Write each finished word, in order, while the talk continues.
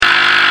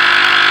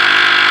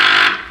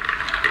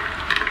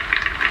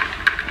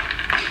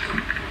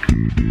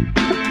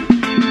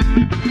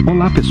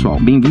pessoal,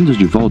 bem-vindos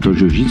de volta ao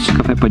Jiu-Jitsu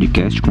Café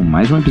Podcast com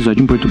mais um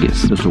episódio em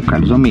português. Eu sou o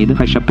Carlos Almeida,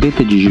 faixa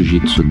preta de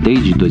Jiu-Jitsu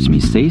desde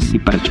 2006 e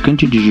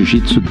praticante de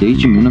Jiu-Jitsu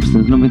desde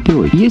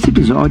 1998. E esse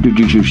episódio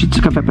de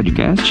Jiu-Jitsu Café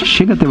Podcast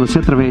chega até você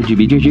através de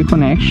BJJ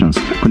Connections,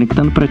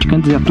 conectando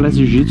praticantes e atletas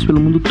de Jiu-Jitsu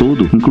pelo mundo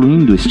todo,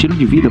 incluindo estilo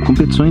de vida,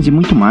 competições e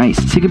muito mais.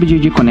 Siga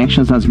BJJ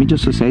Connections nas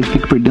mídias sociais e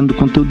fique perdendo o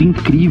conteúdo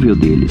incrível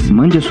deles.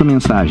 Mande a sua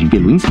mensagem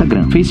pelo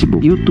Instagram,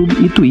 Facebook, YouTube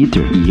e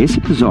Twitter. E esse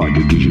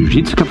episódio de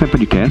Jiu-Jitsu Café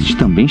Podcast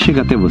também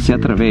chega até você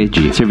através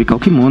de Cervical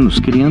Kimonos,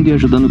 criando e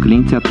ajudando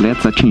clientes e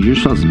atletas a atingir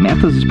suas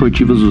metas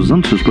esportivas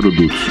usando seus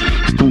produtos.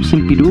 Estão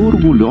sempre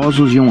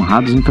orgulhosos e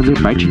honrados em fazer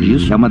parte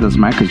disso. É uma das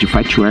marcas de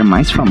fightwear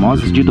mais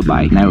famosas de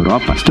Dubai. Na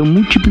Europa, estão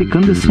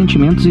multiplicando esses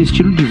sentimentos e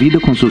estilo de vida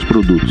com seus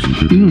produtos.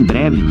 E em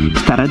breve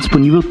estará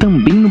disponível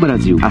também no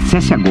Brasil.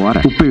 Acesse agora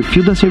o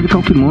perfil da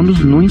Cervical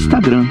Kimonos no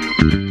Instagram.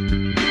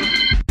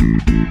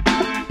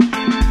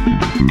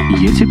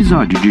 E esse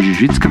episódio de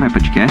Jiu-Jitsu Café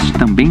Podcast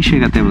também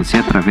chega até você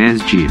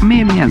através de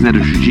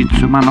 660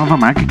 Jiu-Jitsu, uma nova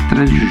marca que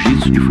traz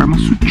Jiu-Jitsu de forma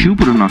sutil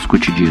para o nosso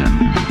cotidiano,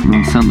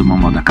 lançando uma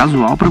moda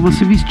casual para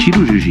você vestir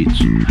o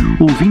Jiu-Jitsu.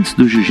 Ouvintes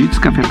do Jiu-Jitsu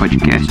Café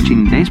Podcast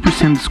têm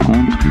 10% de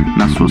desconto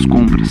nas suas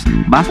compras.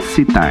 Basta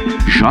citar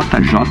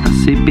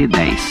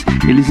JJCP10.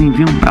 Eles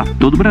enviam para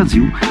todo o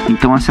Brasil,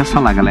 então acessa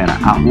lá, galera,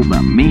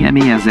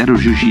 @660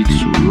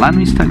 Jiu-Jitsu lá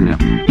no Instagram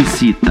e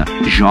cita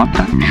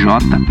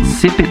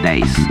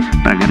JJCP10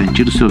 para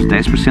garantir os seus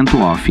 10%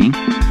 off, hein?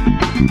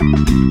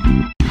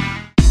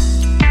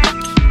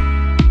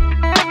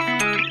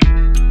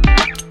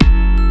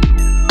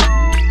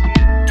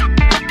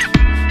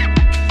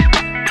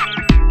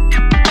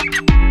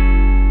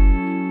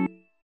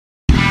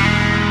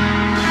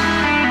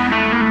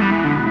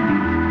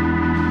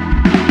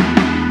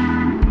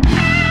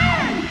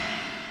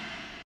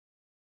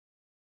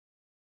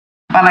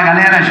 Fala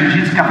galera,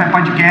 Jiu-Jitsu Café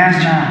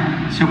Podcast,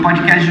 seu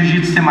podcast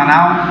Jiu-Jitsu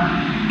semanal.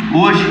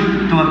 Hoje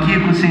estou aqui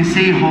com o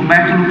Sensei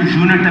Roberto Luque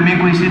Júnior, também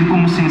conhecido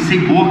como Sensei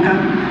Boca,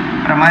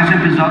 para mais um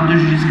episódio do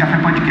Jiu-Jitsu Café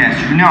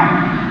Podcast. Junião,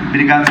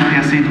 obrigado por ter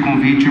aceito o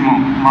convite, irmão.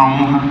 Uma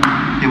honra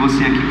ter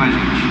você aqui com a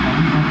gente.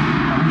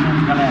 Tamo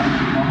junto, galera.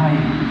 Vamos aí.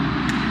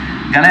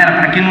 Galera,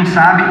 para quem não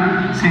sabe,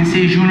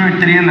 Sensei Júnior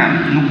treina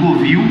no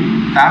Covil,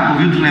 tá?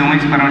 Covil dos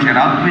Leões, Barão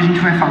Geraldo. Depois a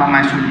gente vai falar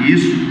mais sobre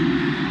isso.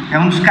 É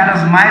um dos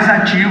caras mais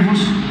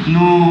ativos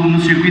no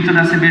circuito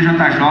da CBJJ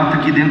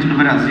aqui dentro do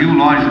Brasil,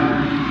 lógico.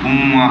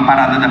 Com a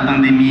parada da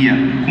pandemia,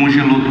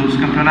 congelou todos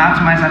os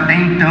campeonatos, mas até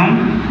então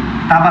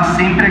estava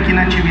sempre aqui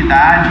na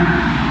atividade,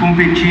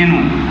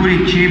 competindo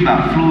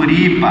Curitiba,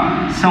 Floripa,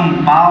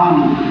 São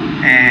Paulo,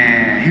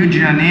 Rio de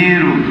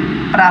Janeiro,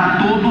 para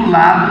todo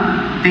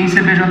lado tem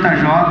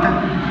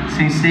CBJJ.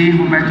 Sensei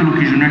Roberto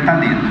Luque Júnior está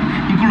dentro.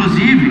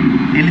 Inclusive,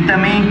 ele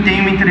também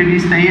tem uma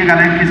entrevista aí, a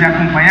galera que quiser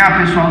acompanhar, o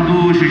pessoal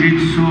do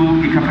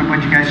Jiu-Jitsu e Café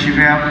Podcast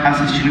estiver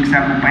assistindo, quiser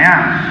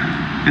acompanhar,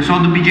 o pessoal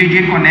do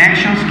BJJ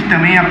Connections, que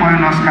também apoia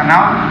o nosso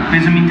canal,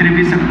 fez uma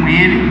entrevista com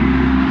ele,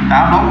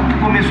 tá? Logo que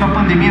começou a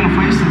pandemia, não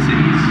foi isso, Sensei?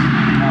 Isso.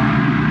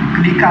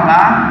 Clica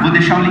lá, vou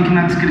deixar o link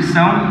na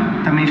descrição,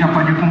 também já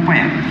pode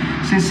acompanhar.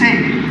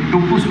 Sensei, eu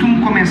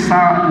costumo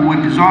começar o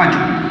episódio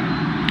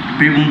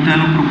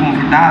perguntando para o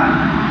convidado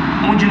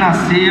onde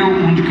nasceu,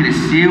 onde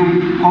cresceu,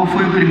 qual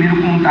foi o primeiro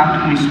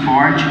contato com o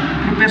esporte,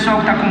 para o pessoal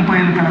que está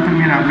acompanhando pela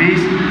primeira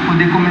vez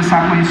poder começar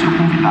a conhecer o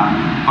convidado.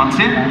 Pode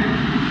ser?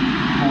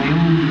 Bom, eu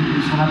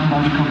sou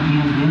natural de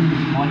Campinas mesmo,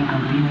 moro em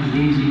Campinas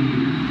desde...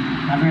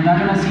 Na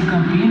verdade eu nasci em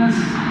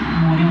Campinas,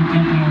 morei um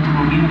tempo em Horto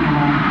Nogueira, que é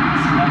uma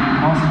cidade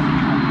próxima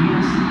de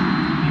Campinas.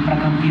 Vim para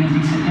Campinas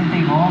em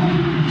 79,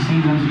 com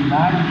 6 anos de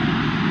idade,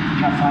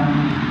 já faz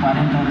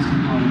 40 anos que eu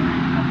estou em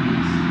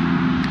Campinas.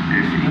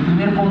 Meu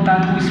primeiro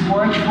contato com o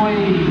esporte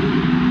foi,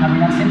 na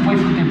verdade sempre foi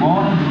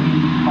futebol, né? Joguei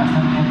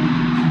bastante tempo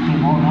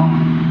futebol, não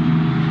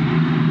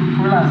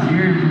por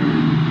lazer, por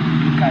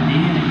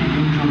brincadeira,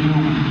 entendeu? Joguei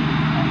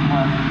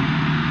alguma,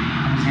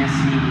 vamos dizer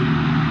assim,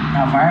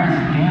 na várzea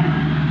um tempo,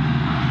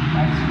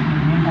 mas o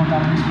primeiro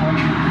contato com o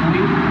esporte foi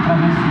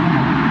através do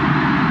futebol.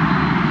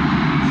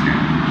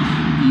 Certo.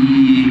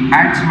 E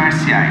artes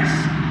marciais,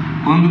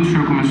 quando o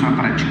senhor começou a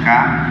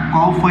praticar,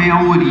 qual foi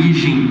a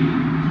origem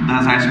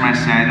das artes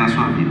marciais na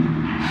sua vida?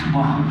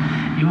 Bom,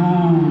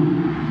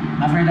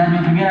 na verdade,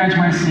 minha primeira arte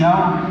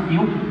marcial,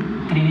 eu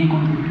treinei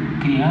quando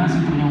criança,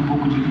 eu treinei um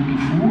pouco de Kung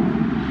Fu,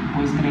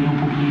 depois treinei um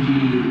pouquinho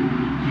de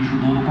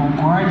judô no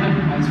Concórdia,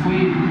 mas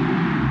foi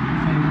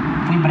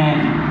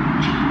breve.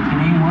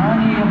 Treinei um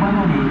ano e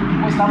abandonei.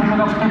 Depois estava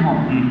jogar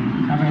futebol.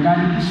 Na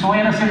verdade, o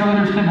sonho era ser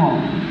jogador de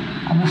futebol.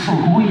 Como eu sou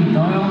ruim,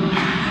 então eu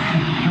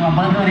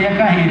abandonei a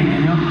carreira,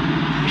 entendeu?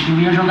 Eu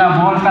ia jogar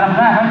bola, os caras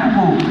falavam, vai pro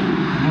gol,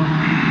 entendeu?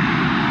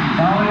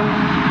 Então eu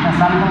já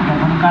sabe como é.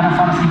 Quando o cara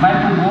fala assim, vai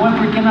pro gol, é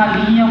porque na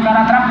linha o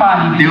cara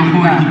atrapalha. Deu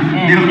ruim.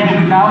 Ele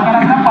ajudar, o cara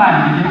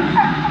atrapalha, entendeu?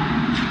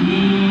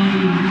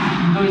 E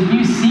em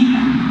 2005,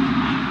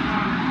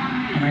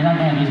 na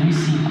verdade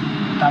 2005, eu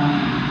estava com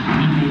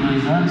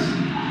 32 anos,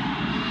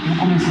 eu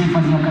comecei a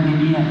fazer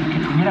academia, porque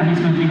a primeira vez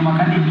que eu entrei numa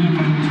academia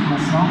fazendo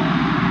musculação,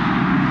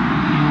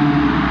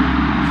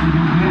 foi o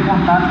meu primeiro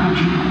contato que eu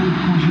tive com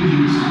o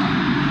jiu-jitsu.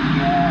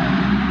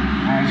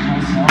 a arte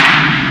marcial que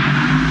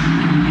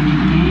eu me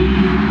dediquei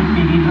e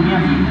peguei pra minha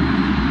vida.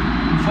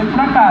 E foi por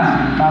acaso,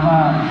 eu estava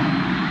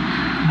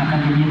na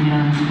academia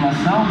treinando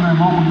musculação, meu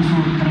irmão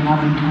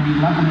treinava junto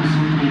comigo lá,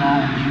 começou a treinar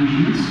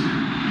jiu-jitsu,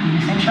 e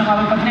ele sempre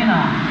chamava para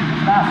treinar.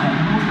 Eu falei, Fred,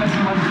 eu não vou ficar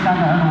assim, vai ficar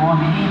agarrando o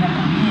homem aí, né,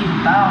 comigo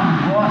e tal, não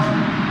gosto,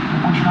 vou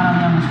continuar na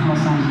minha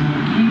musculaçãozinha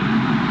aqui,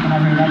 porque na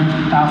verdade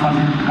eu estava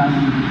fazendo por causa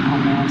de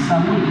problema de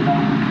saúde, estava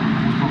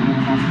com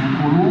problemas na minha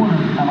coluna,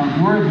 estava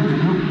gordo,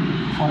 entendeu?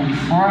 Fora de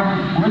forma,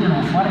 gordo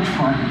não, fora de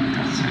forma,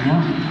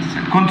 entendeu?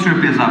 Quanto o senhor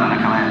pesava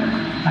naquela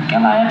época?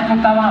 Naquela época eu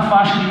estava na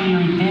faixa de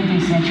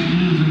 87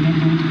 quilos,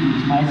 88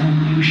 quilos, mas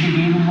eu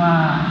cheguei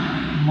numa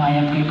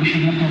época aí que eu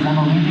cheguei a pesar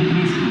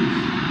 93 quilos.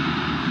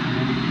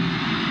 Entendeu?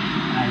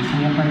 Aí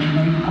foi a partir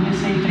daí que eu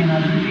comecei a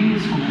treinar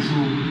jiu-jitsu,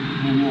 começou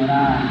a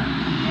melhorar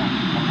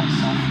a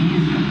condição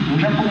física. Eu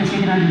já comecei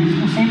a treinar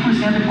jiu-jitsu com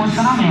 100% de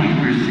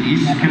condicionamento.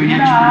 Isso que eu ia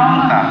te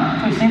perguntar.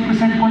 Foi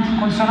 100% de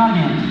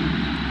condicionamento.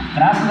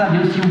 Graças a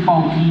Deus tinha um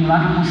palquinho lá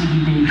que eu consegui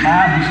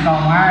deitar, buscar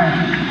o ar,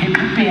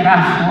 recuperar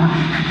a forma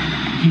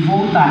e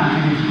voltar,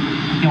 entendeu?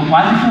 Porque eu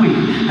quase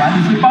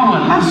fui para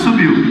outra. Quase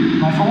subiu.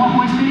 Mas foi uma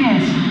boa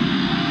experiência.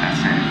 É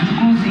certo.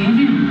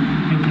 Inclusive,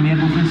 meu primeiro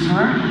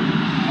professor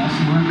é o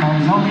senhor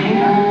Carlos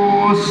Almeida.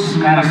 Nossa,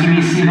 o cara que me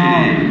ensinou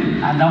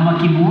a dar uma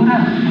kimura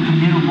no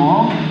primeiro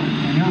golpe,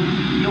 entendeu?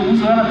 E eu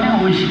uso ela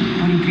até hoje,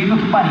 por incrível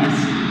que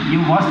pareça. E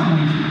eu gosto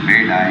muito.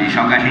 Verdade,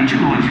 joga a gente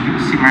longe, viu?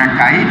 Se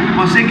marcar aí,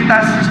 você que está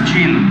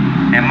assistindo,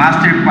 é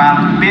Master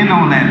 4, pena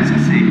ou leve,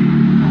 Sensei?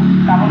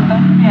 Tava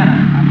dando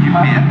pena.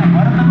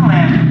 Agora tá no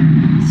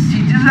leve.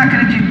 Se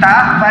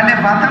desacreditar, vai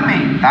levar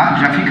também, tá?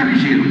 Já fica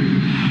ligeiro.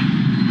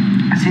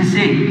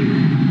 Sensei,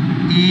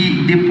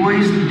 e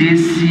depois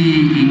desse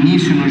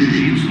início no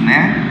jiu-jitsu,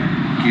 né?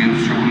 Que o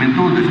senhor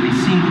comentou,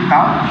 2005 e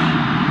tal,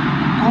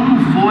 como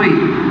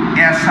foi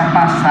essa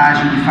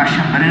passagem de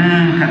faixa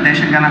branca até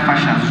chegar na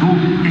faixa azul?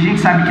 Que a gente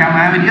sabe que a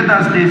maioria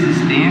das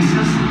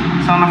desistências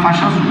são na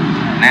faixa azul,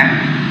 né?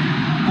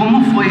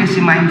 Como foi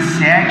esse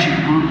mindset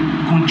por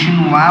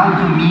continuar o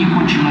caminho,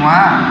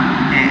 continuar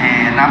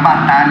na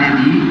batalha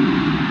ali,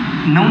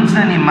 não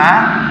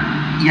desanimar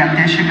e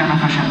até chegar na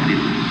faixa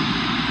preta?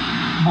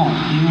 Bom,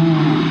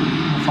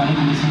 eu falei,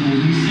 comecei em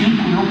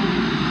 2005, eu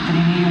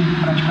treinei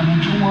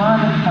praticamente um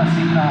ano,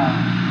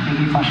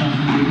 peguei faixa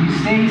azul em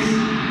 2006,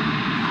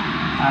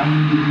 aí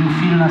meu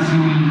filho nasceu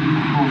em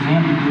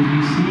novembro de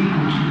 2005,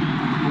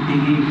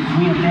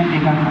 fui até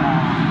pegar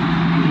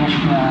peguei acho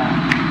que a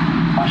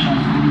faixa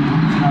azul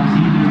no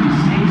finalzinho de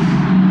 2006,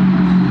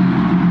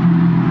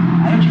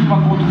 aí eu tive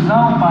uma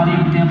contusão, parei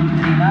um tempo de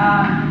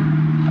treinar,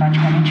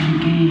 praticamente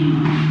fiquei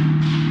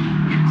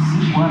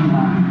 5 anos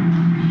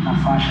na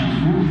faixa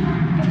azul,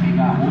 até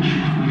pegar a roxa,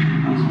 que foi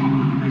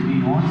em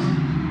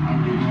 2011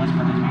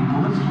 para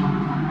 2012.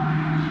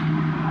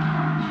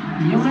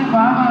 E eu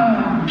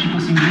levava, tipo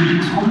assim,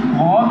 jiu-jitsu como um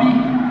hobby,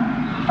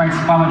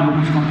 participava de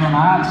alguns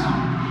campeonatos,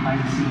 mas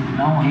assim,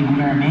 não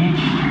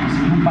regularmente, tipo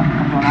assim, um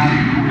campeonato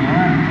por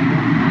ano,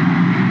 entendeu?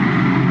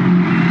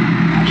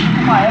 Aí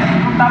chegou uma época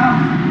que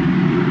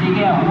eu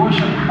peguei a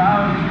roxa e tal,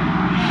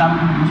 estava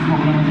com alguns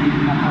problemas aí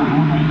na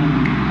coluna ainda,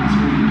 na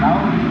cervical,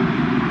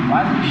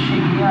 quase que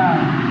cheguei a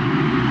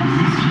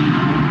desistir,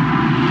 entendeu?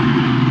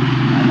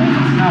 Aí eu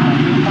falei assim, não, mas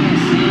eu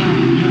comecei,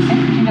 eu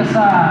sempre tive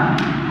essa,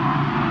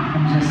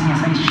 vamos dizer assim,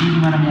 essa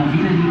estigma na minha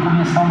vida de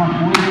começar uma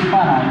coisa e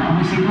parar. Eu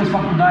comecei duas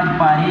faculdades,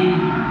 parei,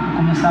 eu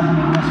começava um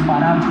negócio,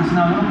 parava, eu falei assim,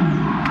 não,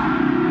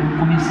 eu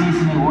comecei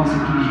esse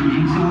negócio aqui de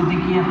jiu-jitsu, eu vou ter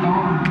que ir até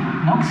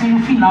não que seja o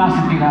final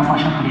você pegar a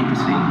faixa preta,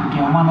 que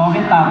é uma nova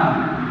etapa,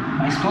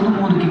 mas todo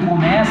mundo que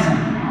começa,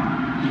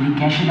 ele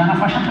quer chegar na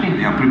faixa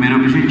preta. É o primeiro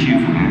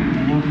objetivo, né?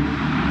 Entendeu?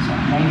 Só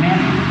que daí vem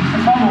aquilo que você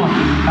falou,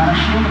 que o cara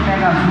chega,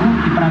 pega azul,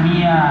 que pra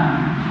mim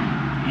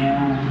é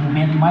o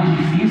momento mais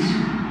difícil,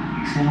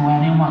 que você não é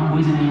nenhuma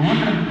coisa nem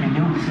outra,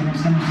 entendeu?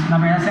 Na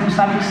verdade você não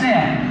sabe o que você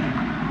é.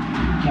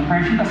 Que a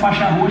partir da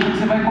faixa roxa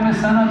você vai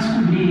começando a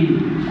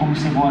descobrir como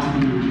você gosta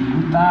de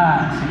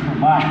lutar, se é por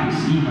baixo, por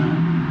cima,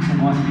 que você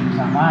gosta de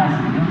usar mais,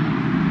 entendeu?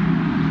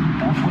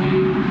 Então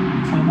foi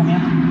um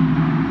momento,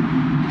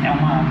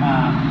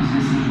 vamos dizer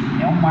assim,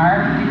 é um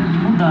marco de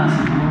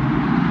mudança, entendeu?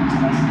 Você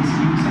vai se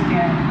decidir o que você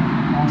quer,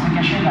 onde você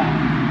quer chegar.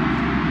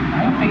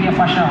 Aí eu peguei a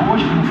faixa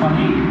roxa, como eu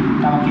falei,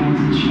 estava querendo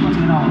desistir, eu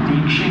falei, não, eu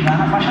tenho que chegar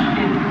na faixa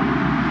preta,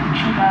 tenho que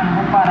chegar, não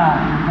vou parar,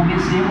 eu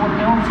comecei, eu vou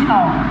até o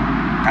final.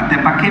 Até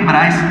para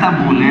quebrar esse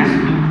tabu, né?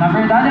 Na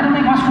verdade era um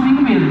negócio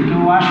comigo mesmo, porque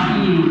eu acho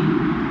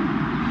que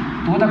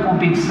toda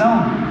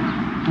competição,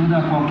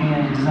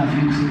 qualquer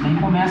desafio que você tem,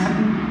 começa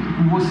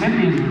com você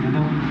mesmo,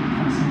 entendeu?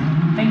 Assim,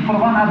 não tem que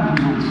provar nada para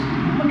os outros.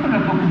 Como eu já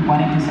estou com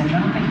 47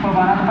 anos, não tem que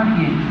provar nada para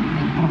ninguém.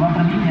 Tem que provar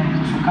para mim mesmo, que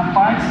eu sou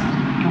capaz,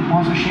 que eu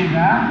posso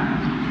chegar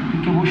e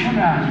que eu vou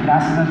chegar. E,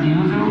 graças a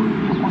Deus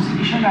eu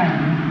consegui chegar,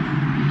 entendeu?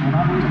 Estou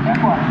na luta até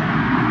agora,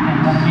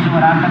 tentando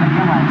melhorar cada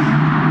dia mais.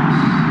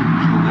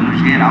 Jogando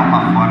geral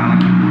para fora na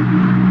quimura.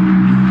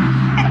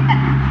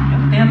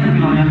 Eu tento,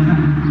 pelo menos, né?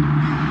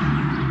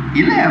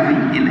 E leva, hein?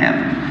 E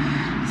leva.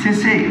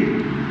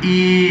 Sensei,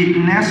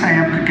 e nessa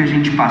época que a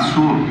gente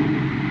passou,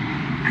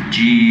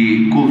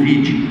 de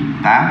Covid,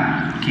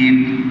 tá?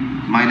 Que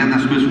a maioria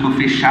das coisas ficou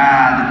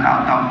fechada,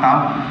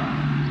 tal.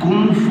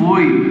 Como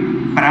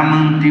foi para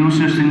manter os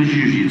seus treinos de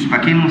jiu-jitsu? Para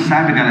quem não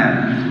sabe,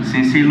 galera,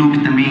 Sensei Luke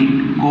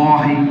também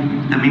corre,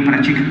 também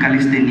pratica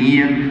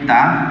calistenia,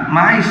 tá?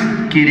 Mas,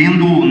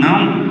 querendo ou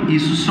não,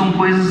 isso são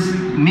coisas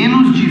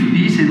menos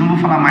difíceis, não vou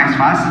falar mais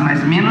fáceis,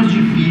 mas menos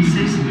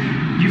difíceis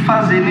de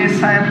fazer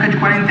nessa época de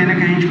quarentena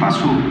que a gente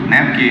passou,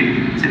 né?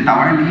 Porque você tá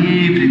ao ar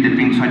livre,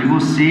 depende só de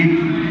você.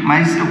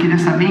 Mas eu queria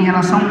saber em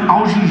relação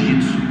ao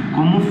jiu-jitsu,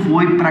 como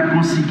foi para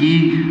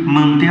conseguir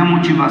manter a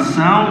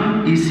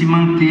motivação e se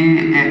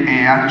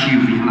manter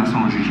ativo em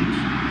relação ao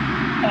jiu-jitsu?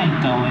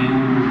 Então,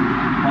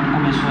 quando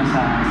começou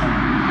essa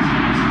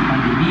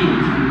pandemia,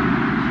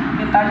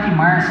 foi metade de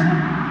março, né?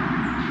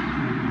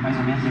 Mais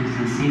ou menos em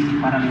 16, que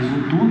paralisou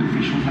tudo,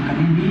 fechou as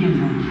academias,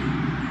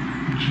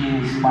 não tinha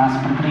espaço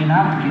para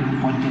treinar, porque não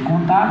pode ter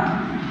contato.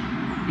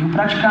 Eu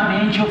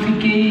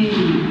fiquei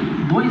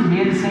 2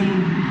 meses sem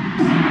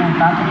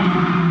contato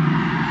nenhum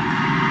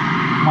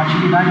com uma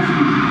atividade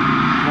física.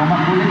 É uma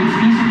coisa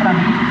difícil para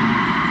mim,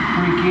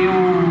 porque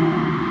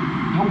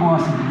eu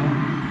gosto, entendeu?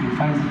 Eu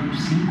faz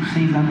 5,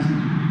 6 anos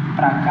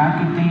para cá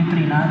que eu tenho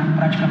treinado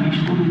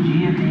praticamente todo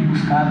dia, tenho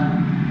buscado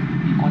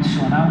me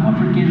condicionar,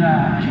 porque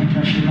a gente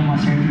já chega a uma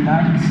certa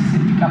idade que se você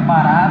fica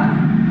parado,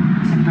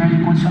 você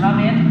perde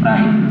condicionamento, e para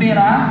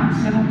recuperar,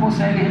 você não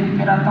consegue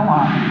recuperar tão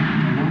rápido,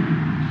 entendeu?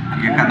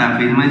 E é cada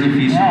vez mais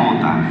difícil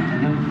voltar.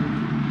 Entendeu?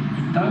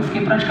 Então eu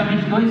fiquei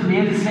praticamente 2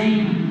 meses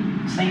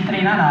sem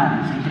treinar nada,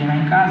 sem treinar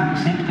em casa, porque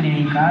eu sempre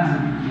treinei em casa,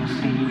 meus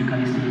treininhos de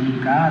calistenia em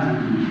casa,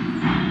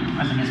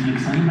 as minhas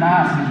flexões de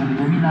braço, minhas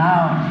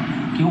abdominal,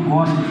 que eu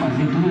gosto de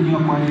fazer, todo dia eu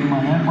acordo de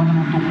manhã, quando eu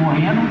não estou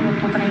correndo, eu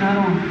estou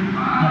treinando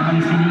minha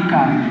calistenia em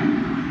casa,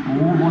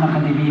 ou vou na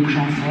academia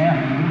puxar um ferro,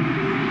 entendeu?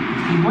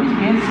 Fiquei 2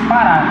 meses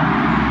parado,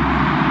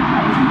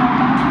 aí eu fui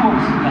voltando aos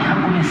poucos, aí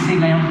eu comecei a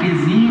ganhar um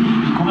pezinho,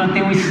 e como eu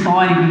tenho um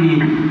histórico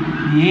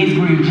de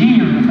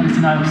ex-gordinho, eu falei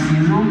assim, não, eu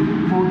preciso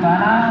voltar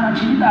na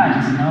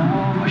atividade, senão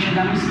eu vou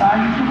chegar no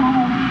estágio que eu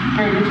vou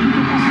perder tudo que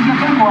eu consegui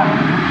até agora,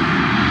 entendeu?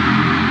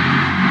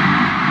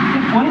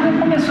 Depois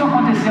começou a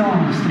acontecer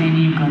uns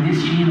treininhos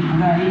clandestinos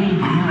por aí,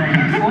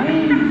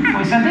 entendeu?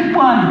 Foi se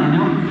adequando,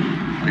 entendeu?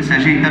 Foi se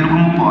ajeitando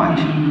como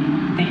pode.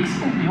 Tem que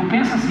ser, eu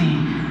penso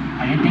assim,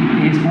 a gente tem que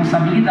ter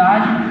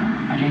responsabilidade,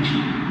 a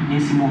gente,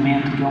 nesse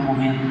momento que é um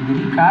momento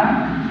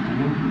delicado,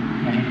 entendeu?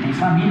 E a gente tem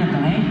família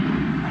também,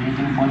 a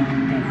gente não pode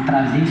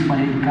trazer isso para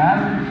dentro de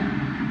casa,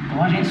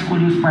 então a gente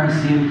escolheu os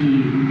parceiros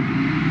que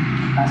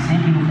estão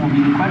sempre no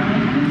convívio com a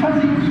gente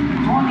fazer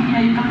os homens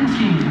aí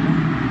clandestinos,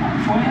 entendeu?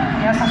 Foi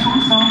essa a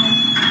solução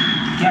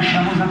que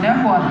achamos até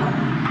agora.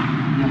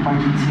 E a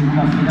partir de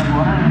segunda-feira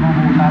agora já vão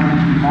voltar às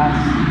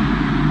atividades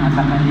nas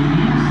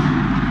academias.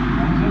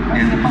 Vamos ver o que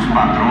vai ser os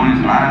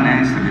padrões lá,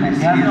 né,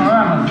 estabelecidos. As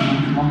normas,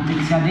 vamos ter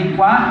que se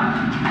adequar,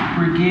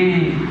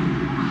 porque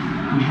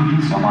o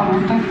jiu-jitsu é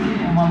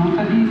uma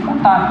luta de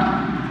contato.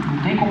 Não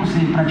tem como você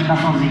praticar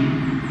sozinho,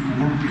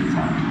 entendeu?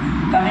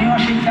 E também eu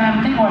achei que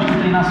não tem lógica de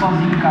treinar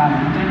sozinho em casa,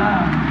 vou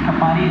treinar com a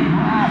parede,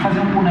 fazer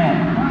um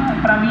boneco.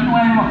 Pra mim não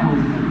é a mesma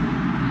coisa.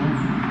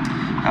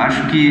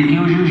 Acho que... Porque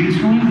o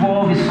jiu-jitsu não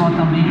envolve só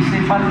também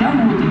você fazer a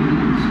luta,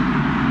 entendeu?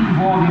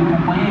 Envolve o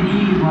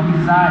companheirismo, a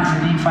amizade,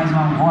 você nem faz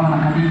uma rola na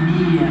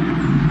academia,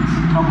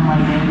 você troca uma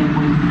ideia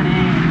depois do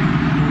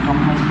treino, troca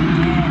uma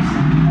experiência,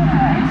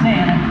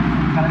 resenha, né?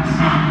 O cara que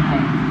sempre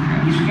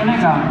tem. Isso que é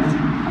legal, entendeu?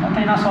 Agora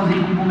treinar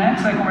sozinho com o boneco,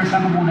 você vai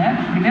conversar com o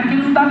boneco, primeiro que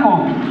ele não dá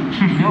golpe,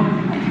 entendeu?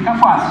 Aí fica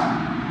fácil,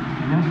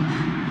 entendeu?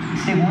 E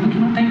segundo que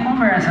não tem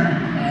conversa, né?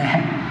 Não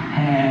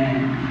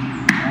é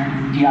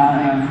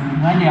diálogo,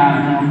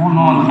 né? É um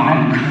monólogo,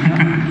 né?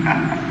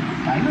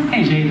 Aí não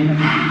tem jeito, né?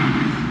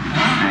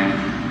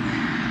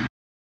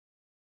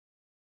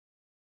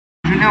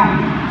 Julião,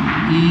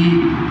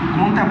 e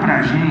conta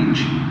pra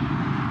gente,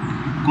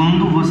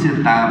 quando você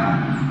tava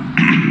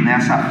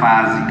nessa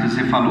fase que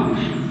você falou,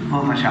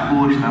 faixa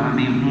roxa, tava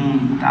bem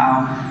ruim e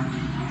tal,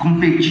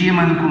 competia,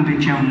 mas não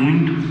competia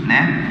muito,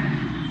 né?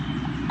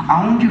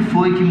 Aonde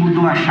foi que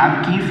mudou a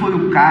chave? Quem foi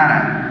o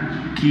cara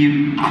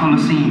que falou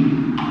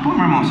assim, pô,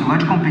 meu irmão, você gosta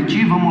de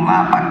competir? Vamos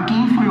lá. Para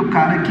quem foi o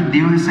cara que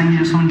deu essa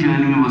injeção de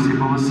ânimo em você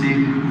para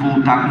você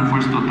voltar com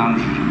força total no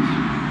jiu-jitsu?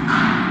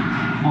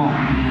 Bom,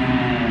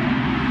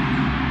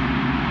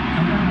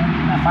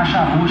 na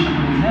faixa roxa,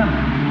 por exemplo,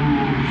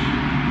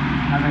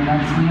 na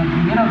verdade foi a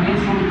primeira vez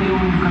que eu lutei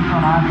um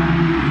campeonato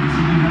de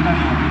CBJJ.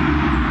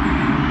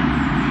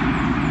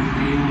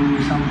 Eu lutei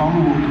o São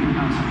Paulo Open,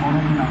 não, São Paulo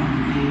Open não, eu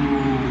lutei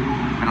o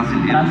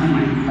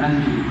Brasileiro,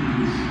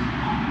 isso.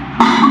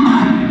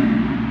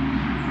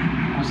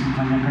 Consegui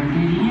fazer a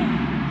carteirinha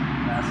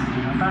da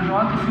CBJJ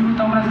e fui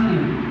lutar o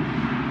Brasileiro.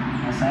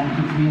 Nessa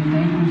época eu fui até,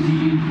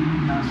 inclusive,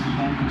 na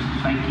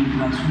sua equipe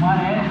lá de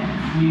Sumaré,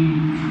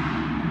 fui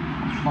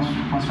com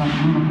a sua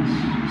turma, com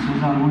os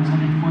seus alunos, a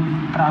gente foi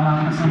para lá,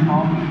 para São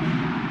Paulo,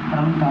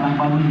 para lutar lá em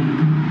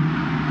Barueri.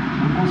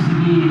 Eu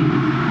consegui,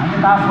 ainda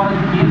estava fora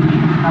de peso,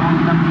 estava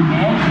lutando de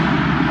médio,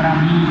 para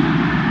mim,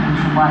 eu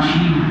sou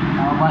baixinho,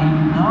 estava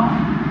barrigudão,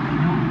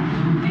 entendeu?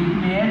 Eu lutei de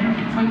médio,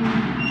 que foi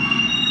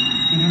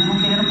não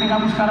querendo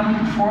pegar os caras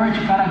muito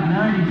fortes, cara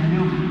grande,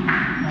 entendeu?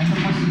 Ainda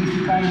consegui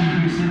ficar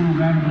em terceiro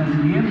lugar no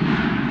brasileiro,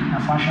 na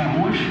faixa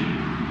roxa.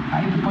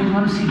 Aí depois no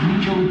ano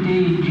seguinte eu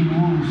lutei de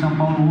novo o São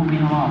Paulo Open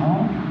no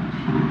marrom.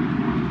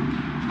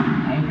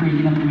 Aí eu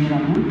perdi na primeira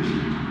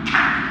luta.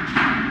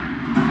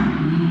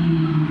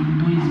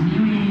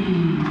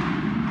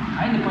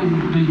 Aí depois de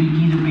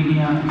 2015 eu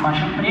peguei a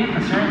faixa preta,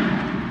 certo?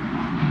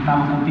 Não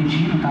estava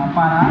competindo, estava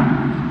parado.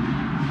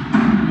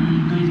 E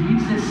em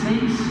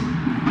 2016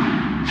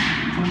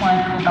 foi uma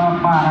época que eu estava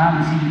parado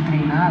assim, de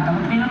treinar, estava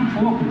treinando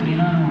pouco,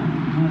 treinando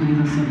 2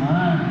 vezes a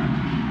semana.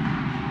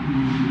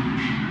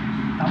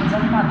 Estava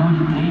desanimadão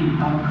de treino,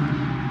 eu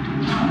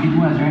descobri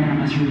 2 hernias na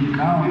minha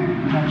cervical,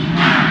 eu já tinha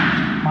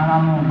uma na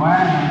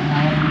lombar,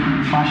 na época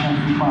de faixa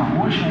azul para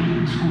roxa,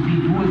 aí descobri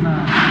 2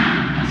 na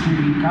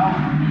cervical.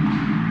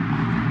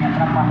 Me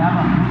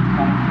atrapalhava muito,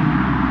 cara,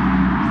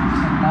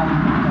 porque sentado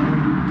no computador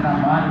do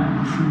trabalho,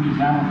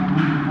 formigava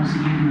tudo, não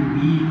conseguia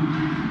dormir,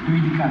 dor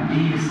de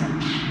cabeça,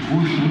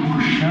 rosto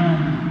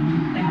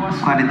puxando,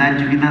 negócio... Qualidade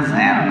de vida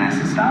zero, né?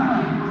 Eu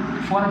estava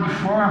fora de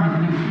forma,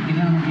 entendeu?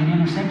 Querendo, não querendo,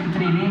 eu sempre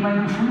treinei, mas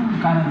não fui um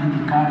cara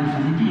dedicado a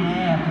fazer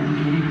dieta, de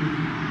querer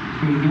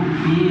perder o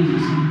peso,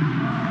 assim.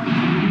 Em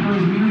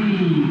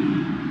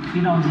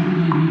finalzinho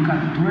de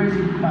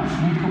 2014 pra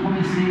frente que eu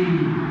comecei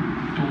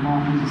a tomar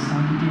uma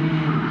posição de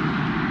querer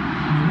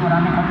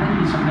melhorar minha qualidade de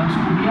vida. Só que daí eu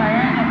descobri a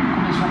hérnia,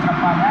 começou a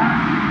atrapalhar,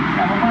 e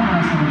vou mandando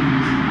essa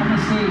revista. Eu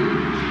comecei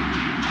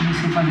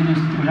a fazer,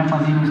 eu já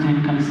fazia meus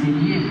treinos de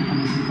calistenia, que eu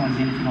comecei a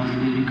fazer no finalzinho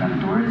de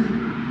 2014.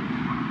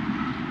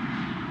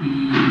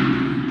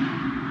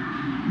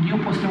 E eu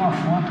postei uma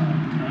foto,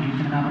 a gente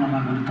treinava na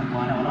Lagoa do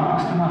Taquara, eu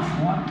postei uma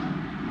foto,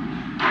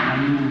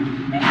 aí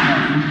o mestre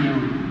Davi, que eu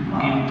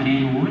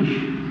treino hoje,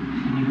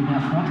 ele ligou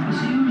minha foto e falou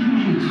assim, e o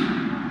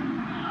jiu-jitsu?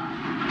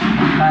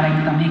 Um cara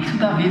aí também, que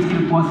toda vez que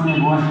ele posta um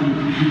negócio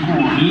de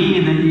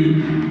corrida,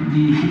 de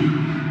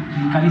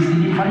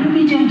calistenia, ele fala, e o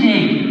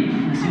BJJ?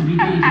 Assim, o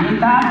BJJ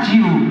tá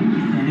ativo,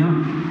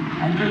 entendeu?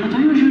 Aí ele perguntou,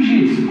 e o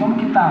jiu-jitsu? Como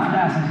que tá? Eu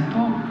falei, assim, eu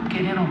tô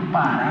querendo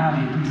parar,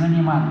 velho, tô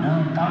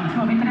desanimadão e tal. Ele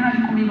falou, vem treinar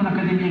aqui comigo na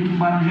academia aqui em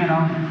Barão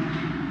Geral.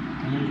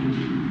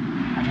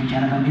 A gente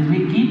era da mesma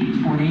equipe,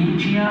 porém ele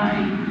tinha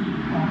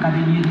a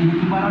academia dele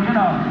aqui em Barão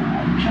Geral.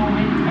 Aí ele me chamou,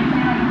 vem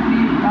treinar aqui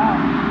comigo e tal.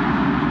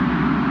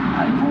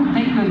 Aí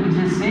voltei em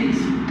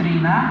 2016,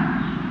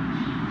 treinar.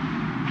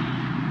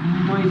 Em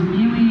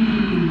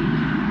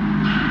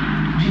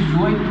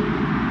 2018,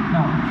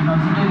 não,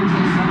 finalzinho de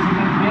 2017, foi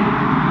meu primeiro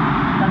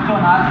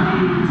campeonato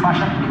de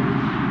faixa preta.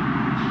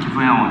 Que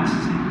foi aonde?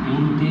 Eu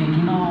lutei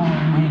aqui no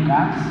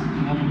Regatas,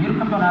 foi meu primeiro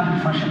campeonato de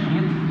faixa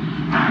preta,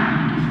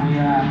 que foi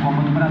a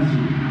Copa do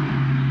Brasil.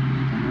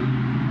 Entendeu?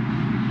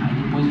 Aí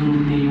depois eu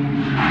lutei um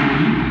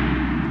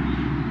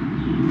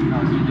no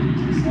finalzinho de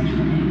 2017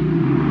 também.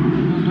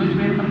 Foi meus 2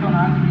 primeiros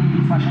campeonatos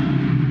de faixa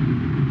preta.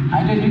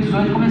 Aí em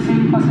 2018 eu comecei a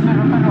ser PJ.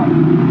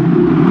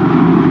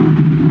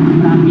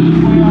 Pra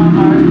mim foi a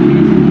maior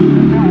experiência que eu tive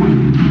até hoje.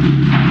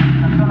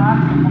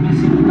 Campeonato, eu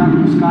comecei a lutar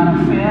com os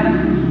caras fera,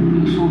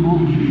 eu sou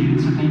novo de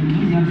jiu-jitsu, eu tenho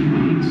 15 anos de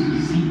jiu-jitsu,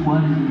 5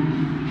 anos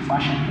de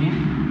faixa preta.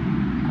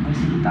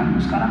 Comecei a lutar com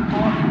os caras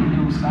top,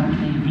 entendeu? Os caras que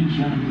têm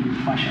 20 anos de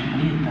faixa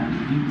preta,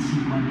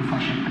 25 anos de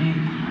faixa preta.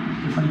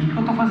 Eu falei, o que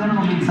eu tô fazendo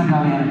no meio dessa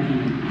galera aqui?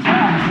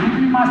 Você luta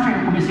de Master,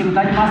 eu comecei a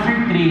lutar de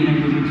Master 3, né,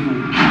 em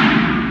 2018.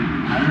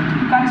 Aí eu tô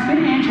um cara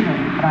experiente,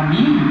 velho. Pra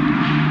mim,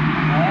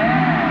 é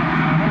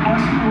um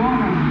negócio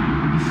novo,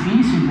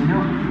 difícil,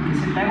 entendeu? Porque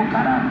você pega o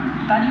cara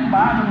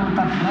tarimbado no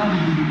tatame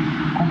de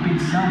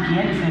competição, que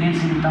é diferente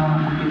se ele tá numa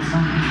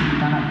competição do que se ele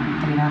tá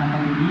treinar na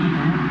academia,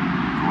 entendeu?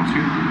 Com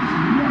certeza.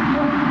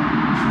 Eu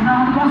fui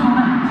na onda do azul,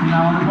 né? Fui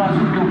na onda do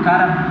azul, porque o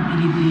cara,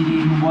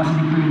 ele não gosta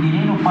de perder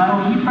nem no par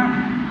ou ímpar.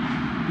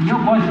 E eu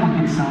gosto de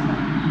competição, cara.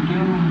 Porque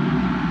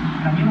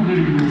pra mim não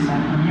vejo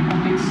adversário. Pra mim a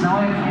competição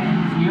é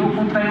eu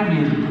contra eu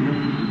mesmo, entendeu?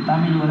 Tá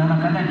melhorando a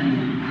cada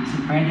dia.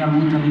 Você perde a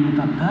luta ali no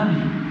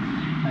tatame,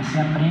 mas você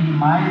aprende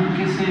mais do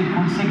que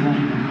quando você ganha. Né?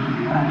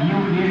 Pra mim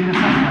eu vejo dessa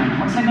forma.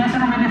 Quando você ganha você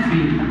não vê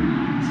defeito, cara.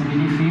 Você vê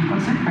defeito quando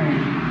você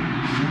perde.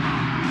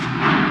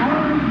 Entendeu? Eu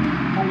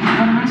tô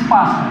buscando meu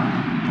espaço, cara.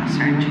 Tá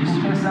certíssimo. Eu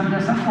tô pensando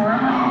dessa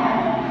forma.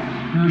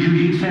 Meu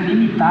jiu-jitsu é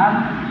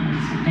limitado,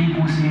 você tem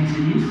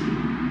consciência disso,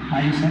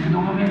 mas eu sempre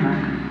dou o meu melhor,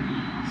 cara.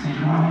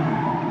 Sempre dou o meu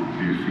melhor.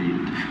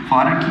 Perfeito.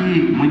 Fora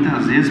que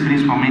muitas vezes,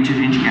 principalmente a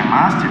gente que é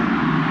master,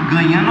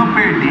 ganhando ou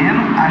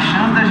perdendo, a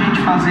chance da gente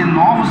fazer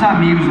novos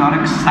amigos na hora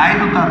que sai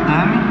do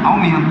tatame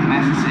aumenta,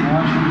 né, CC?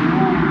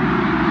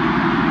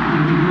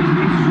 Eu de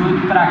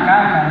 2018 pra cá,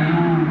 cara,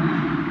 eu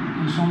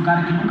sou um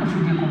cara que nunca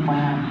fui de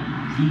acompanhar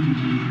vídeo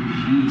de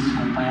jiu-jitsu,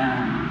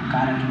 acompanhar o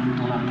cara que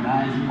lutou lá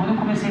atrás. E quando eu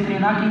comecei a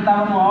treinar, quem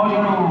tava no auge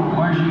era o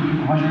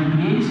Roger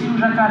Gracie e o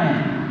Jacaré.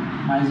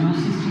 Mas eu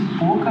assisti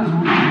poucas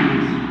lutas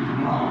deles.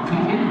 Fui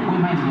ver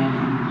depois mais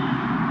velho.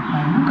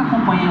 Mas nunca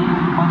acompanhei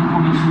quando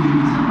começou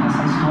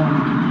essa história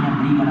de que tinha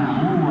briga na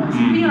rua.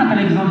 Via na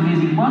televisão de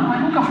vez em quando, mas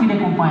nunca fui de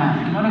acompanhar,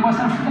 porque meu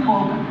negócio era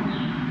futebol, cara.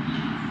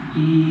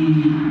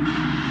 E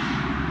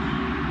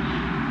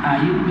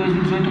aí em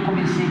 2018 eu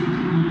comecei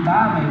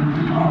lutar, velho,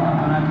 lutei também no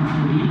campeonato em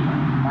Floripa,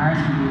 em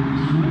março de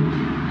 2018.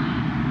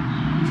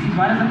 E fiz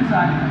várias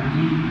amizades, cara.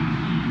 Vi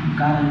um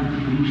cara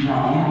do Rio de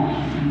Janeiro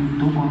que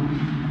lutou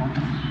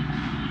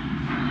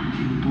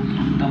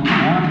lutando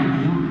contra,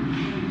 entendeu?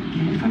 E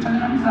ele foi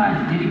fazendo amizade.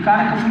 Teve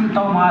cara que eu fui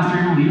lutar o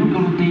Master no Rio, que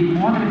eu lutei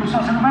contra, ele falou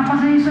assim, você não vai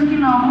fazer isso aqui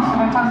não, você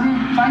vai fazer,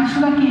 faz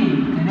isso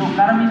daqui, entendeu? O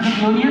cara me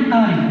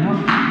orientando, entendeu?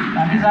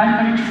 A amizade que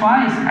a gente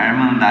faz. A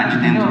irmandade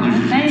dentro do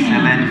jiu-jitsu,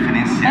 ela é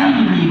diferenciada. Não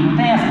tem inimigo, não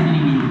tem essa de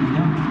inimigo,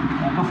 entendeu?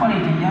 É o que eu falei,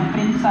 tem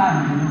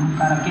aprendizado, entendeu? O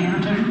cara querendo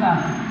te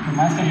ajudar. Por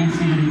mais que a gente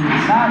seja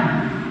adversário,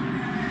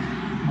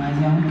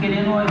 mas é um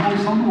querendo a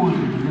evolução do outro,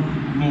 entendeu?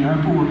 O melhor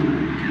pro outro.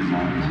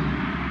 Exato.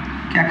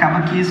 Que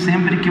acaba que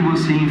sempre que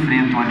você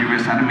enfrenta um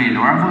adversário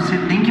melhor, você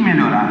tem que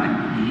melhorar, né?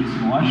 Isso,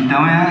 lógico.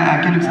 Então é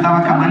aquilo que você estava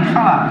acabando de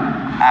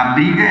falar. A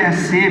briga é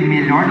ser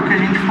melhor do que a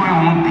gente foi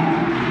ontem.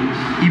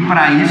 E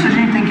para isso a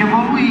gente tem que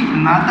evoluir.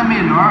 Nada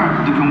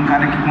melhor do que um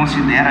cara que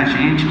considera a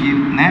gente, que,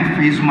 né,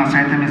 fez uma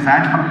certa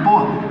amizade e fala,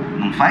 pô,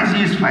 não faz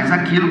isso, faz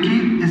aquilo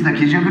que esse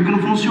daqui já viu que não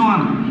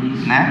funciona.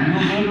 Isso. Né?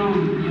 Eu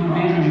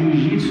vejo o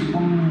jiu-jitsu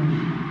como,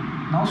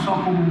 não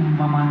só como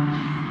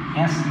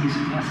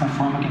essa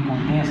forma que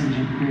acontece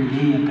de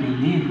perder e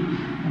aprender,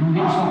 eu não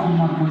vejo só como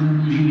uma coisa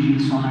no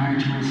jiu-jitsu, só na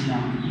arte marcial.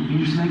 Eu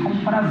vejo isso daí como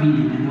para a vida,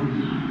 entendeu?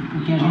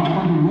 Porque a gente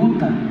quando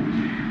luta,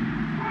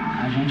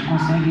 a gente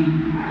consegue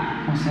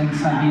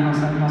saber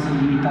nossas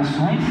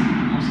limitações,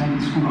 consegue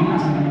descobrir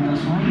nossas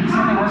limitações, e isso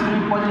é um negócio que a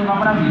gente pode levar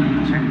para a vida,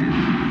 com certeza. E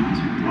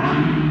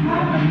é o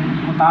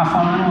que eu estava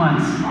falando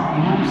antes.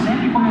 Eu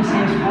sempre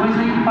comecei as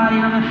coisas e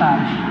parei na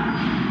metade.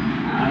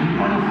 Aí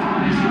quando eu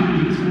comecei o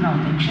jiu-jitsu, eu falei, não,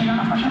 tem que chegar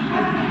na faixa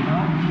preta, então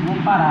não vou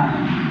parar, né?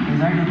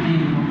 Apesar de eu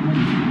ter algumas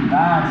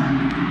dificuldades,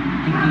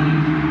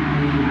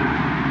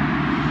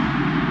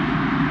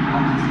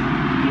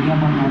 queria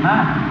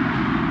abandonar,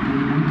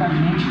 teve muita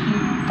gente que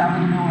estava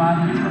do meu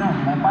lado e falou,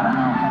 não vai parar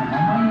não, cara,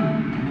 vamos aí,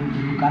 entendeu?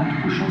 Teve um cara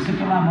que puxou você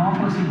pela mão e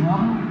falou assim,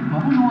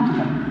 vamos junto,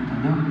 cara,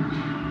 entendeu?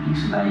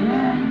 Isso daí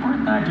é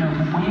importante, é o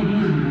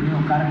companheirismo, entendeu?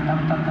 O cara que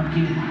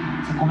porque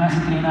você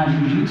começa a treinar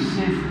jiu-jitsu,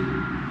 você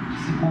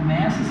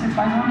começa e você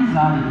faz uma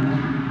amizade, entendeu?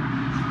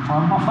 Você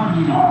forma uma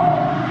família.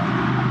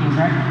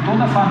 Apesar que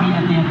toda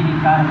família tem aquele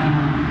cara que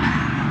não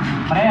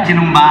presta, que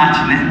não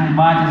bate, né? Que não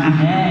bate as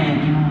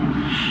ideias, que não.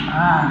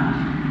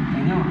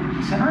 Entendeu?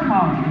 Isso é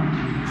normal, entendeu?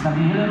 Tem que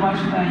saber relevar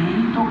isso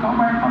daí e tocar o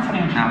barco pra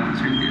frente. Não, com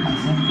certeza. Mas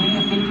sempre tem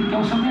aquele que quer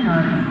o seu melhor,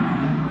 né?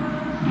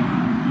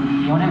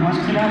 E é um negócio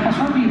que você leva pra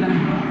sua vida, né?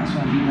 Pra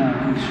sua vida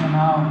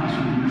profissional, pra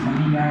sua vida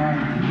familiar,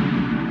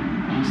 entendeu?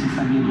 Pra você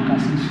saber educar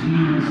seus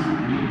filhos,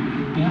 entendeu?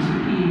 Eu penso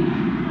que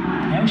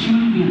é um estilo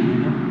de vida,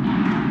 entendeu?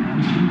 É um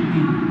estilo de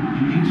vida.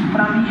 Jiu-jitsu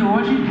pra mim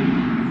hoje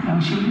é um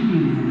estilo de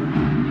vida, entendeu?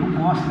 Eu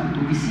gosto, cara, tô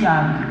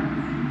viciado, cara.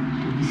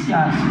 Tô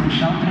viciado, se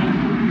deixar eu treino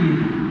todo dia.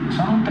 Eu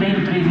só não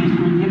treino 3 vezes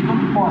por dia porque eu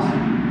não posso.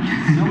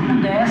 Se eu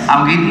pudesse.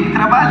 Alguém tem que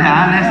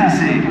trabalhar, né,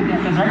 Sensei?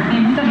 Apesar que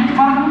tem muita gente que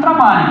fala que não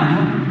trabalha,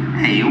 entendeu?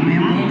 Eu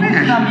mesmo não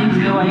vejo. Amigos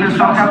meu aí, o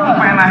pessoal que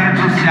acompanha na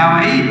rede social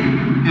aí,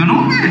 eu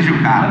não vejo,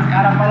 cara. Os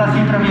caras falam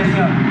assim pra mim assim,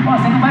 ó,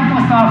 você não vai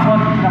postar uma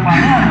foto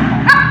trabalhando?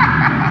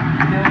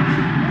 Entendeu? Eu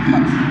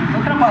falo assim, eu tô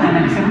trabalhando, é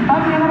que você não tá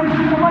vendo agora que eu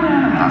tô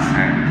trabalhando. Tá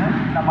certo. Entendeu?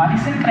 Trabalho em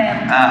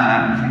secreto.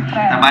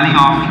 Secreto. Trabalho em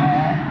off.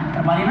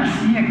 Trabalhei na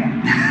CIA, cara.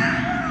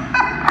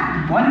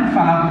 Não pode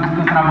falar do que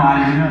eu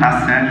trabalho, entendeu? Tá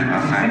certo, tá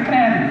certo.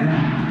 Secreto, entendeu?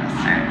 Tá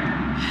certo.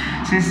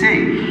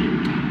 Sensei,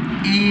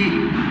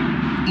 e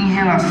em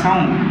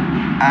relação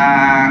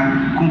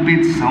à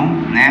competição,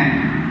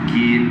 né,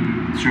 que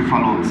o senhor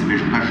falou, que o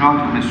CBJJ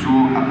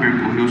começou a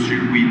percorrer o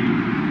circuito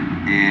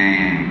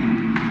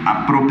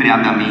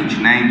apropriadamente,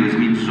 né, em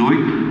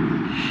 2018,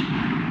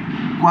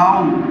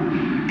 qual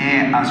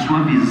é a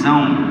sua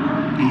visão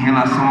em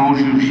relação ao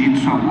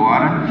jiu-jitsu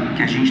agora,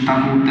 que a gente está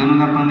voltando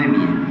da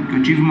pandemia? Porque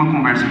eu tive uma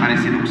conversa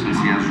parecida com o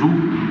Sensei Azul,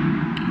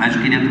 mas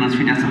eu queria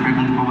transferir essa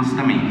pergunta para você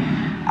também.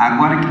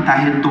 Agora que está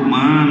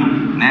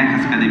retomando, né, que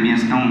as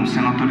academias estão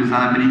sendo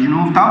autorizadas a abrir de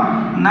novo e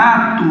tal,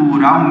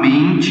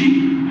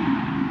 naturalmente,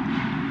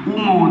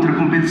 uma outra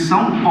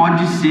competição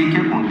pode ser que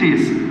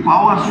aconteça.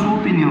 Qual a sua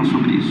opinião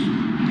sobre isso?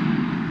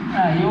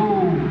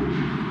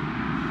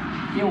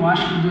 Eu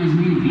acho que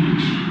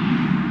 2020,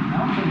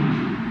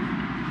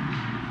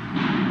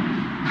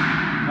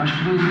 eu acho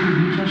que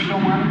 2020 acho que é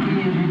um ano que a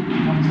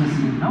gente, vamos dizer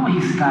assim, não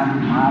arriscar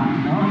o mato,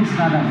 não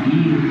arriscar a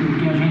vida,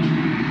 porque a gente,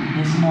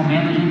 nesse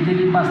momento, a gente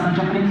teve bastante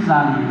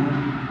aprendizado, entendeu?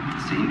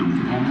 Sem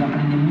dúvida. Vamos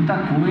aprender muita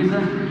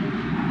coisa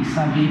e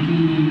saber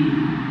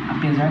que,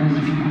 apesar das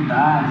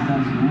dificuldades,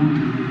 das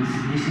lutas,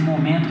 desse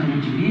momento que a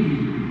gente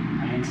vive,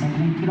 a gente sempre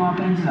tem que tirar um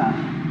aprendizado,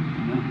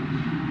 entendeu?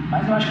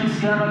 Mas eu acho que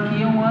esse ano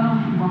aqui é um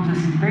ano, vamos dizer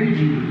assim,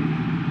 perdido.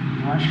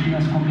 Eu acho que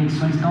as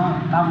competições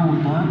estão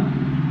voltando,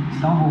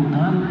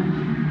 né?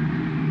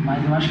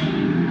 Mas eu acho que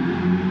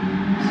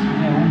se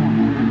tiver não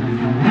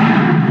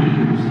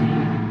sei.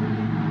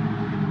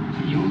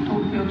 E eu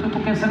tô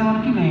pensando no ano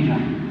que vem já,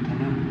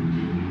 entendeu?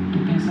 Tô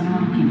pensando no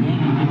ano que vem,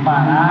 me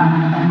preparar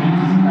também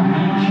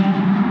fisicamente.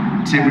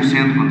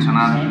 100%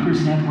 condicionado?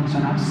 100%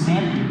 condicionado,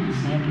 sempre.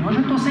 Hoje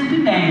eu tô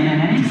 110,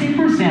 né? Nem 100%.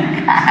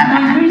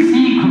 Em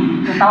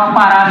 2005, eu tava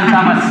parado e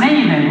tava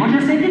 100, velho. Hoje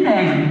é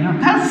 110, entendeu?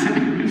 Tá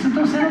certo. Isso eu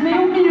tô sendo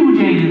meio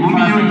humilde ainda.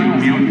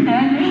 Humilde.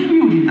 110, meio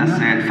humilde. Tá entendeu?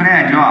 certo.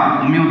 Fred,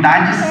 ó,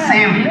 humildade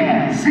sempre.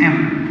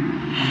 Sempre.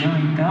 Entendeu?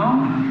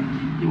 Então,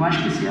 eu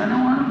acho que esse ano é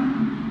um ano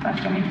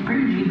praticamente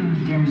perdido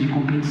em termos de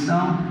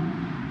competição.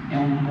 É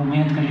um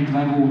momento que a gente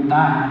vai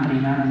voltar a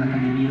treinar nas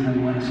academias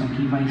agora, só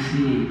que vai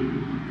ser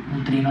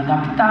um treino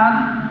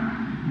adaptado,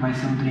 vai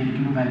ser um treino que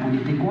não vai poder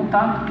ter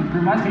contato, porque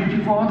por mais que a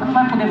gente volta, não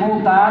vai poder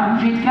voltar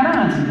do jeito que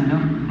era antes, entendeu?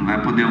 Não vai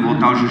poder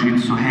voltar ao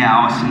jiu-jitsu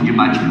real, assim, de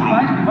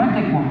bate-pronto. Não vai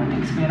ter como, vai ter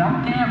que esperar um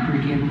tempo,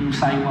 porque não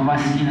saiu uma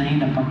vacina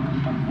ainda para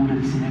cura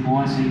desse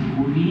negócio aí do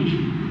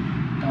Covid.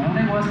 Então é um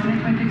negócio que a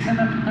gente vai ter que se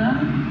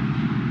adaptando,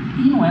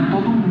 e não é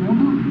todo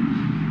mundo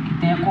que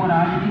tem a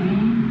coragem de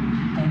vir,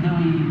 entendeu?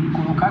 E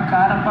colocar a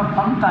cara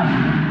para lutar,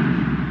 entendeu?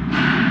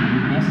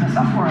 Eu penso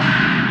dessa forma.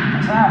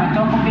 Mas, vai ter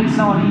uma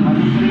competição ali, mas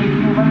eu creio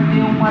que não vai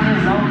ter uma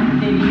adesão que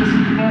teria se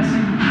tivesse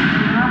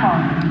tudo normal,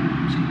 entendeu?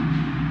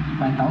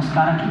 Vai estar os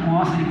caras que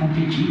gostam de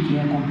competir, que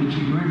é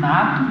competidor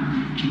nato,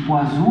 tipo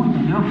azul,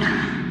 entendeu?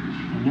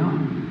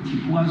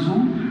 Tipo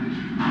azul,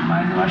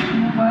 mas eu acho que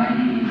não vai.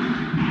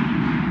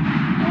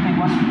 É um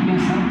negócio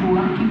pensando pro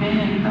ano que vem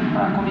ainda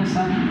para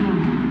começar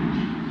tudo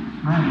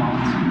normal,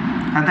 assim.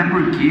 Até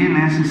porque,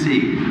 né,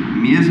 Sensei,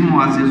 mesmo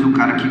às vezes o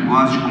cara que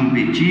gosta de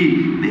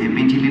competir, de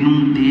repente ele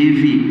não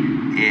teve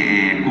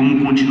como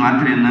continuar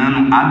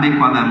treinando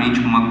adequadamente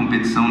com uma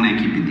competição na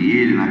equipe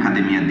dele, na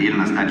academia dele,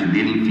 na cidade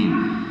dele, enfim.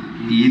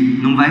 E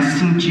não vai se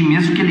sentir,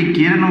 mesmo que ele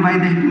queira, não vai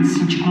de repente se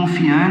sentir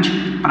confiante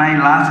para ir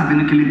lá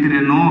sabendo que ele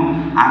treinou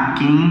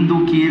aquém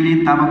do que ele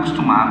estava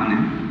acostumado, né?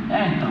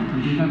 Então,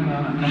 porque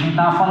a gente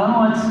tava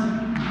falando antes,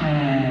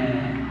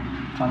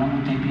 falando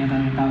um tempinho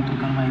atrás, a gente tava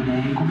trocando uma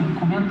ideia e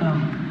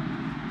comentando.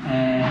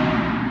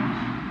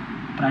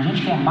 Pra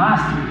gente que é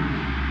master,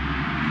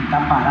 que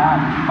tá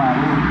parado, que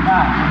parou,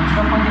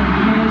 começou a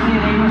pandemia e eu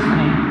zerei meus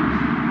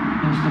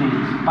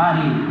treinos,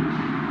 parei.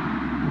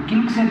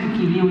 Aquilo que você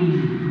adquiriu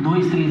em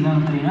 2, 3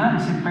 anos treinando,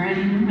 você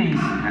perde em um mês,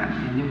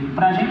 entendeu? E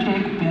pra gente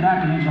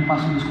recuperar, que a gente já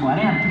passou dos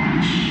 40, entendeu?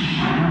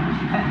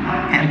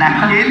 É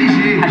daquele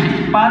jeito. A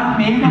gente para um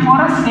mês e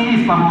demora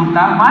 6 pra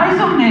voltar, mais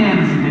ou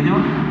menos,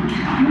 entendeu?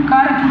 E o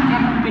cara que é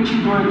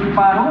competidor, que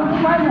parou, não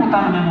vai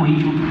voltar no mesmo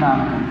ritmo que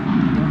tava, cara,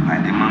 entendeu? Vai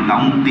demandar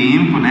um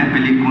tempo, né, pra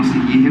ele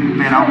conseguir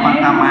recuperar o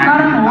patamar um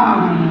cara que ele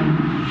tava. novo,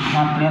 um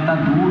atleta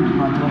adulto,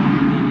 um atleta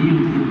juvenil,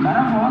 entendeu? O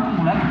cara volta, o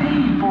moleque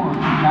tem,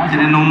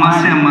 treinou uma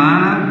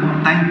semana,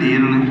 tá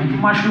inteiro, né? A gente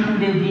machuca o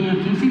dedinho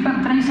aqui e fica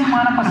 3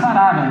 semanas pra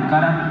sarar, velho. O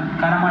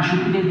cara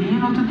machuca o dedinho e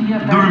no outro dia...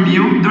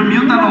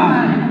 Dormiu, tá novo.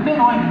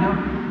 Recuperou, entendeu?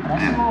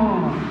 Parece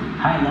o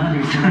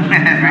Highlander,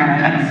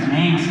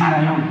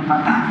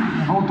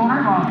 voltou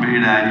normal.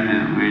 Verdade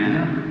mesmo,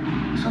 verdade.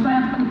 Eu sou da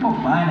época do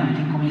Popeye, né?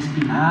 Tem que comer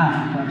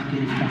espinafre pra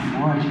ele ficar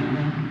forte,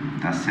 né?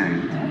 Tá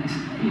certo.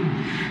 Isso aí.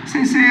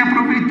 Sensei,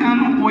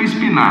 aproveitando o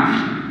espinafre,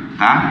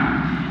 tá?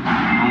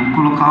 Vamos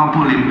colocar uma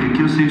polêmica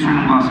aqui. Eu sei que o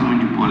senhor não gosta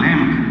muito de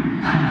polêmica,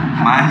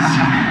 mas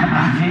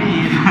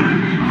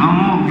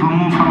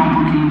vamos falar um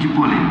pouquinho de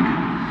polêmica.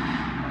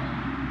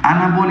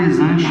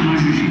 Anabolizante no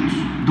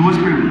jiu-jitsu. 2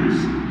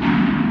 perguntas.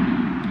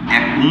 É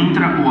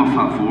contra ou a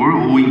favor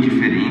ou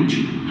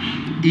indiferente?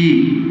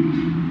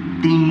 E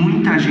tem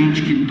muita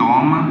gente que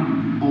toma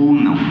ou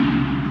não?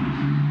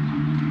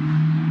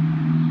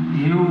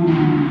 Eu,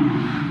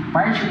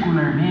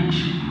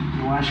 particularmente,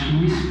 eu acho que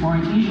no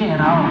esporte em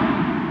geral,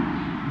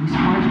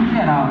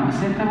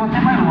 você até vou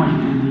até mais longe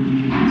do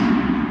jiu-jitsu.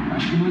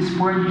 Acho que no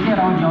esporte em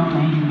geral de alto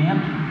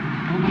rendimento,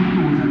 todo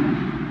mundo usa, né?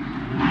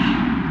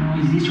 Não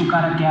existe o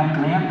cara que é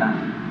atleta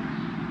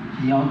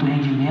de alto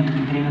rendimento,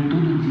 que treina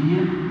todo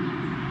dia,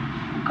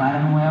 o cara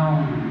não é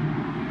um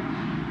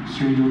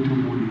ser de outro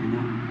mundo,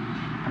 entendeu?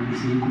 Para ele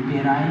se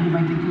recuperar, ele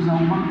vai ter que usar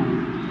alguma coisa,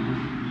 entendeu?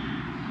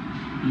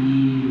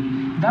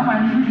 E ainda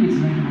mais no jiu-jitsu,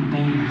 né? Que não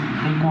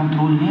tem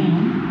controle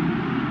nenhum.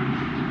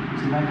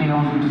 Você vai pegar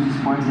uns outros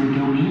esportes aí que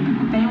é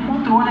olímpico, tem o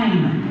controle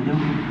ainda, entendeu?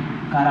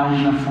 O cara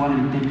usa fora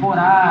de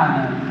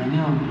temporada,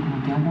 entendeu?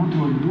 Não tem o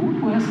controle.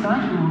 Do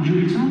restante, o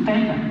jiu-jitsu não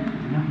tem, cara,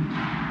 entendeu?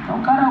 Então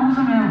o cara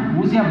usa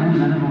mesmo, usa e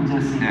abusa, né? Vamos dizer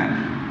assim.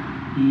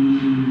 E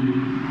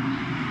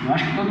eu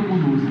acho que todo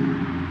mundo usa.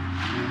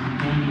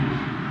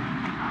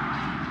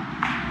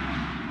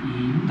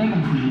 Não tem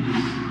como fugir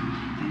disso,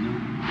 entendeu?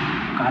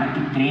 O cara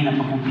que treina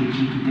para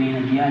competir, que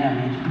treina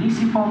diariamente,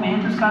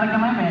 principalmente os caras que é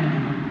mais velho,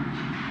 entendeu?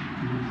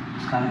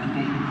 Os caras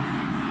que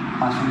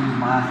passou nos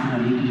masters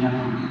ali, que já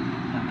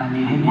tá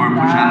meio arrebentado. O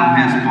corpo já não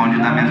responde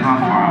da mesma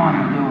forma.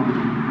 Entendeu?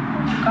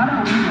 O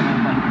cara usa, né,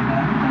 pra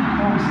recuperar, não tem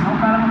como, senão o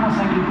cara não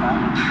consegue lutar.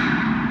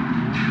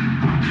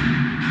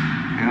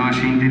 Eu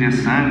achei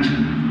interessante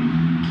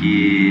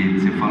que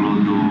você falou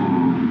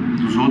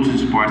dos outros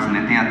esportes,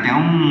 né? Tem até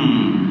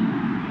um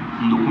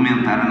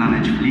documentário na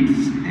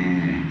Netflix,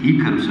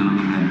 Ícaro, se eu não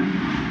me engano,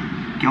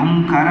 que é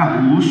um cara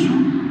russo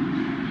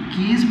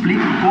que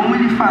explica como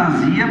ele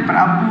fazia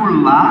para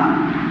burlar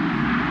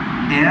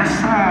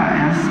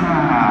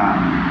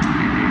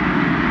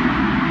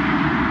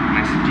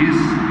diz,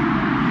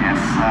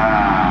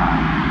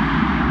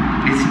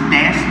 esse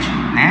teste,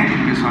 né,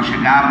 que o pessoal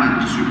chegava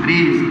de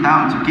surpresa e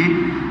tal, não sei o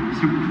quê.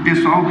 Se o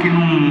pessoal que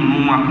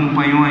não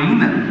acompanhou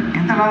ainda,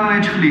 entra lá na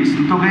Netflix.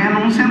 Não estou ganhando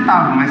um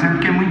centavo, mas é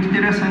porque é muito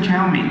interessante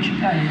realmente.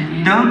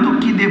 Tanto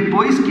que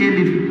depois que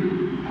ele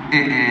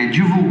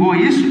divulgou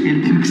isso,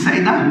 ele teve que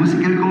sair da Rússia,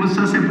 que ele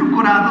começou a ser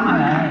procurado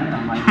lá.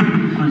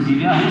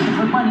 Inclusive a Rússia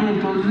foi banida em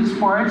todos os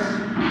esportes,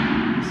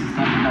 esses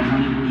tempos das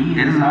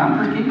Olimpíadas,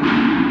 porque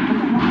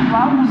todo mundo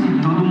lá usa.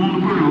 Entendeu? Todo mundo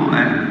burlou,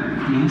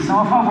 E eles são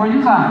a favor de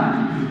usar.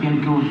 Pelo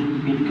que eu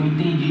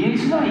entendi, é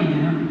isso daí,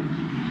 né?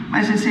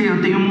 Mas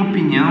eu tenho uma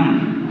opinião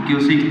que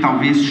eu sei que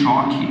talvez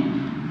choque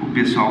o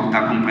pessoal que está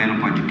acompanhando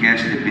o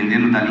podcast,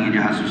 dependendo da linha de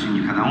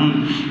raciocínio de cada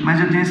um, mas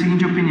eu tenho a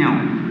seguinte opinião: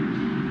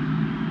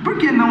 por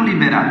que não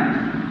liberar?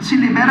 Se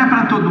libera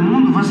para todo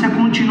mundo, você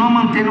continua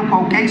mantendo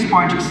qualquer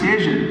esporte que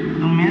seja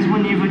no mesmo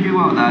nível de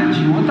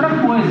igualdade. E outra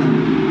coisa,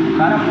 o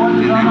cara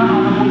pode usar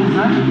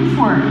anabolizante o que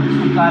for.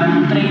 Se o cara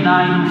não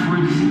treinar e não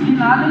for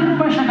disciplinado, ele não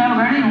vai chegar em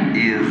lugar nenhum.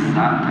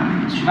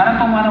 Exatamente. Se o cara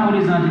tomar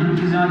anabolizante, ele não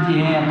fizer uma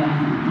dieta,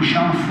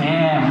 puxar um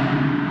ferro,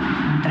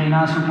 não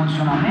treinar seu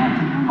condicionamento,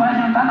 não vai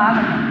adiantar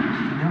nada, cara.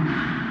 Entendeu?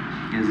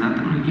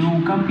 Exatamente. Porque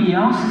o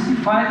campeão se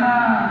faz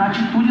na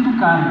atitude do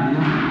cara,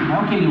 entendeu? Não é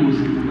o que ele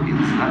usa, entendeu?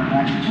 É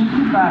a atitude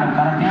do cara. O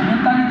cara tem a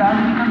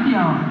mentalidade de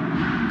campeão.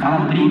 O cara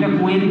briga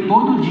com ele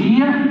todo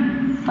dia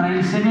para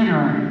ele ser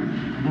melhor,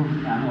 entendeu?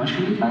 Eu acho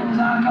que ele vai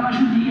usar aquela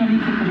ajudinha ali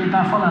que a gente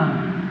estava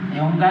falando.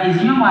 É um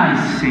gásinho a mais.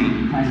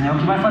 Sim. Mas não é o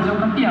que vai fazer o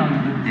campeão,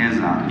 entendeu?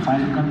 Exato. O que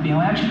faz o campeão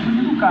é a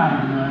atitude do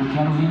cara, entendeu? Eu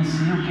quero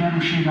vencer, eu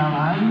quero chegar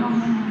lá e eu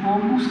vou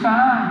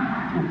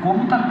buscar o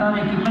como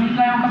tatame aqui para ele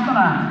ganhar o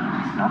campeonato.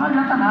 Senão não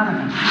adianta nada,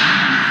 cara.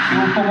 Se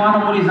eu tomar um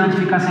anabolizante e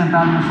ficar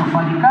sentado no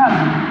sofá de casa,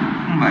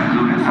 não vai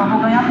resolver nada. Eu só vou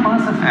ganhar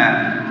pança, filho.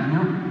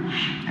 Entendeu?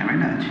 É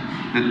verdade.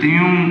 Eu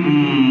tenho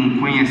um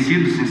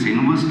conhecido, sensei,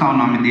 não vou citar o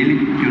nome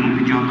dele, porque eu não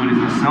pedi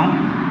autorização,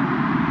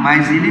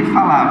 mas ele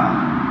falava,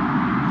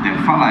 deve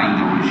falar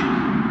ainda hoje: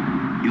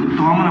 eu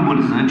tomo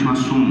anabolizante, eu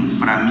assumo,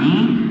 para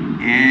mim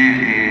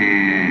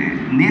é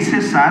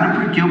necessário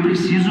porque eu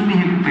preciso me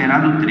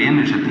recuperar do treino,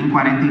 eu já tenho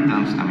 40 e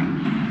tantos também.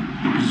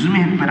 Eu preciso me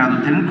recuperar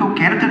do treino porque eu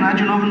quero treinar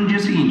de novo no dia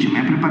seguinte.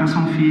 Minha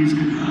preparação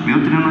física,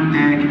 meu treino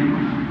técnico,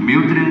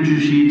 meu treino de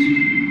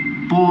jiu-jitsu.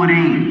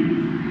 Porém,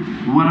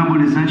 o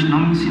anabolizante não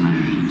me ensina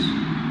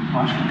jiu-jitsu.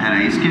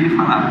 Era isso que ele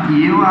falava.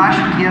 E eu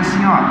acho que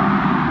assim,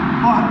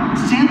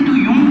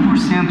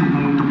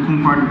 101%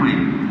 concordo com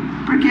ele.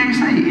 Porque é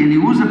isso aí. Ele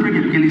usa por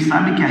quê? Porque ele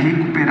sabe que a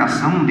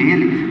recuperação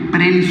dele,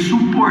 para ele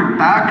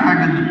suportar a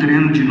carga do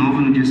treino de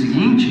novo no dia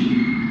seguinte,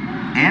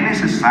 é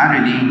necessário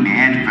ele ir em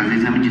médico, fazer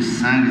exame de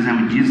sangue,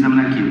 exame disso, exame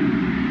daquilo.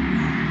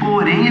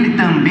 Porém, ele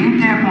também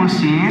tem a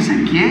consciência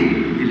que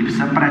ele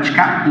precisa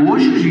praticar o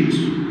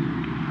jiu-jitsu.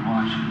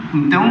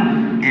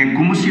 Então, é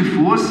como se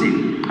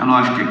fosse,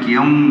 lógico que aqui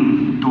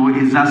estou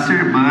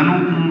exacerbando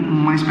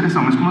uma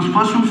expressão, mas como se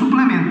fosse um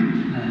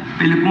suplemento,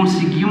 para ele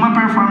conseguir uma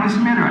performance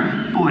melhor.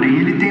 Porém,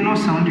 ele tem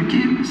noção de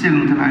que se ele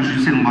não treinar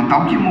jiu-jitsu, se ele não botar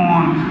o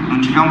kimono, não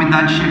tiver a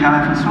umidade de chegar lá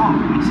e falar assim,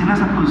 me ensina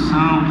essa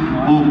posição,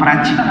 ou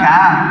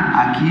praticar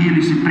aquilo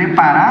e se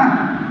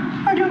preparar,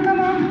 não adianta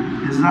nada.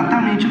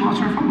 Exatamente o que o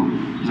senhor falou.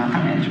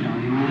 Exatamente.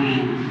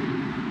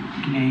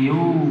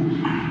 Eu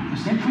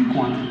sempre fui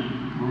contra.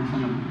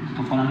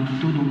 Estou falando que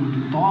todo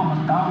mundo toma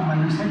e tal,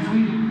 mas eu sempre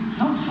fui,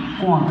 não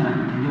contra,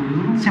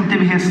 entendeu? Sempre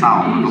teve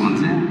ressalva, vamos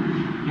dizer.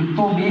 Eu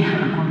tomei,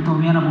 quando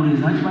tomei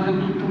anabolizante, mas eu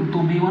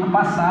tomei o ano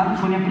passado,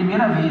 foi minha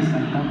primeira vez,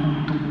 cara. Estou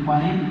com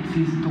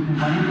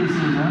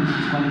 46 anos,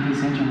 fiz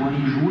 47 agora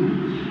em julho.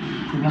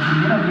 Foi minha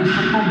primeira vez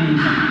que eu tomei,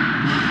 cara.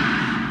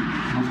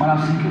 Vou falar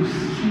assim que eu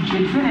senti a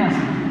diferença,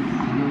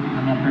 entendeu?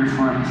 Na minha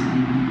performance,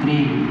 no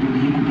treino, de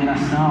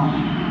recuperação,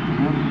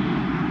 entendeu?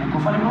 É o que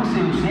eu falei pra você,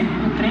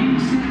 eu treino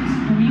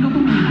domingo a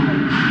domingo,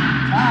 velho.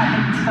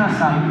 Tem que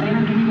descansar. Eu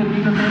treino domingo a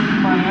domingo, eu treino de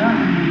manhã,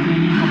 meu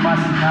treininho que eu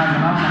faço em casa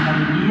lá na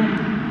academia.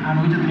 À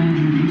noite eu treino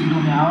jiu-jitsu,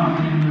 dou minha aula,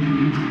 treino meu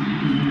jiu-jitsu, os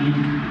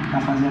meninos que estão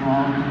fazendo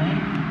aula também.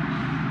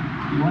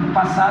 E o ano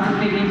passado eu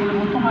peguei e falei,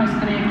 vou tomar esse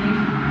treino aqui.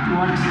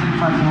 Eu acho que você tem que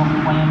fazer um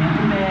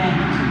acompanhamento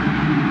médico, você tem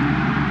que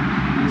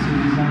ver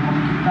seus exames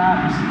como que tá,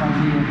 para você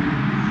fazer a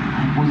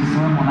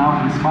reposição hormonal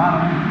que eles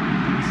falam, né?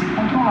 Tem que ser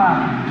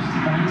controlado.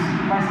 Você também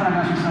não vai estragar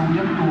a sua saúde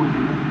a toda,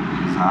 né?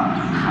 Exato.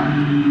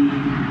 Aí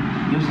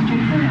eu senti a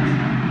diferença,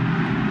 né?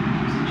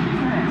 Eu senti a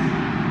diferença.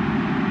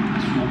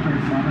 Sua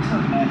performance, é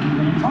aquilo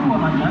que a gente falou,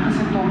 não adianta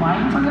você tomar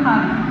e não fazer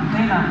nada, não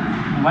treinar,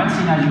 não vai te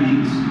ensinar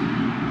jiu-jitsu.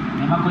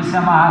 Mesma coisa você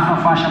amarrar sua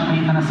faixa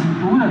preta na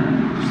cintura,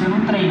 você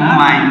não treinar.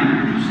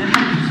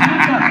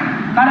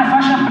 O cara é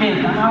faixa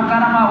preta, mas o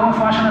cara amarrou a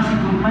faixa na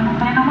cintura, mas não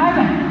treina mais,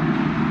 velho.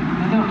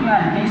 Entendeu?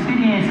 Ele tem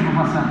experiência para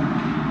passar.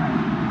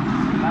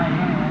 É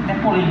até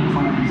polêmico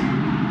falar disso.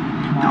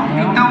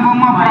 Então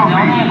vamos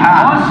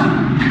aproveitar.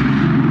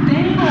 Não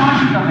tem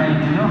lógica, velho,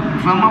 entendeu?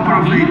 Vamos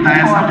aproveitar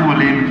essa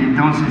polêmica,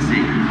 então,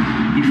 Sensei,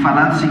 e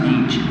falar o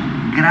seguinte: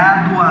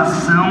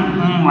 graduação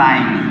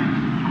online.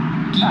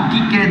 O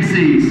que quer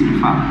dizer isso? Me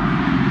fala.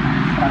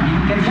 Pra mim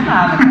não quer dizer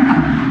nada,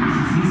 cara.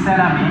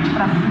 Sinceramente,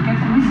 pra mim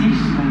não existe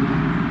isso aí.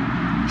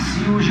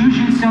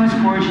 ser um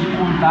esporte de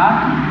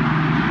contato,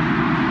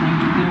 tem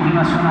que ter um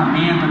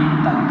relacionamento ali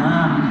no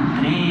tatame, de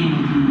treino,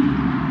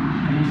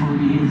 a gente falou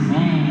de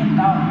resenha e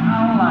tal.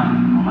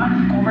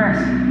 Online,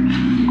 conversa. O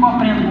que eu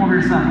aprendo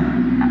conversando?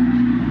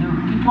 Entendeu?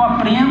 O que eu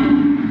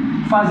aprendo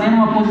fazendo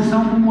uma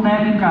posição com o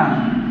boneco em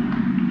casa?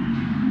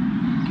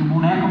 Que o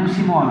boneco não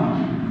se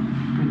move.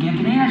 Porque é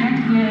que nem a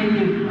gente vê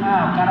aí,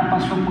 o cara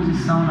passou a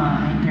posição na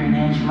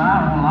internet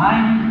lá,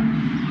 online,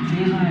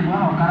 fez um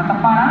negócio, o cara tá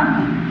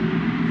parado.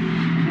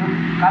 Entendeu?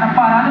 O cara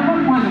parado é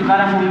uma coisa, o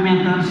cara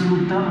movimentando-se,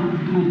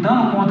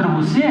 lutando contra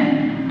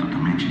você,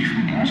 Totalmente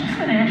diferente. é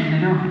diferente,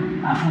 entendeu?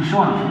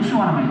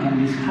 Funciona, mas quero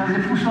ver se fazer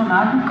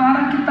funcionar com o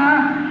cara que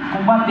tá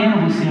combatendo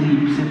você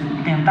ali, você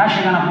tentar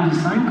chegar na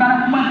posição e o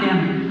cara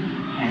combatendo.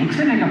 É aí que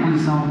você vê que a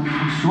posição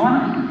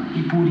funciona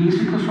e por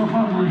isso que eu sou a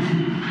favor.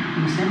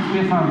 Eu sempre fui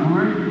a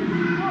favor,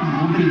 não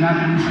vou brigar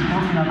com isso até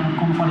o final,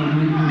 como eu falei,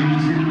 meu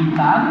jiu-jitsu é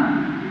limitado,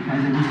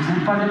 mas eu busco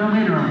sempre fazer o meu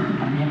melhor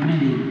para mim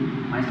aprender.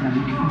 Mas para mim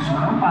o que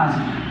funciona é o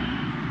básico.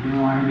 É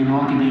um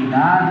armlock bem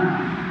dado,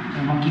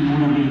 é uma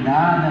kimura bem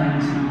dada, é um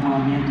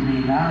estrangulamento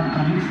bem dado.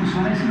 Para mim o que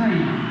funciona é isso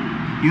daí.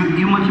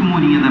 E uma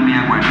kimurinha da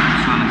meia guarda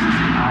funciona essa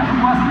semana? Eu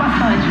gosto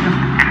bastante, viu?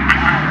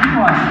 Eu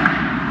gosto.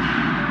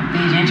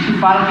 Tem gente que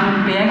fala que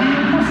não pega e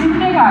eu não consigo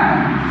pegar,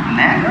 cara.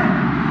 Né?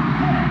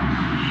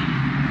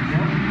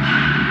 Entendeu?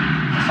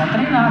 É só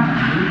treinar, cara.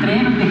 Eu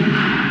treino,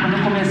 quando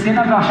eu comecei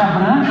na faixa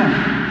branca,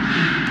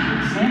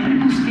 eu sempre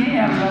busquei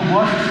ela. Eu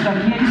gosto disso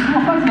daqui, é isso que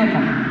eu vou fazer,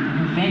 cara.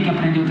 Eu tenho que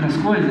aprender outras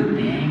coisas?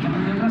 Tem que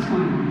aprender outras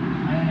coisas.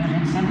 Mas a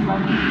gente sempre vai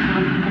pelo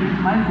que a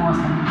gente mais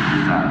gosta, né?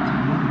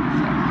 Exato.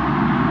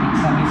 Tem que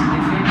saber se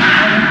defender,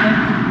 a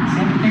gente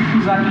sempre tem que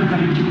usar aquilo que a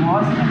gente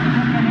gosta e aquilo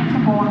que a gente é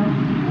bom, né?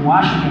 Ou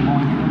acha que é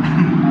bom, entendeu?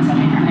 Mas se a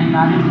gente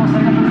treinar, a gente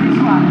consegue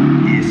aperfeiçoar,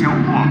 né? Esse é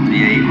o ponto.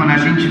 E aí, quando a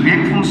gente vê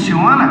que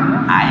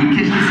funciona, aí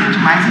que a gente se sente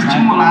mais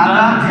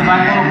estimulado. Você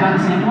vai colocando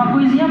sempre uma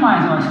coisinha a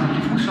mais. Ó, isso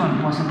daqui funciona,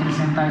 posso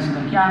acrescentar isso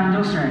daqui. Não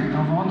deu certo,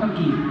 então volto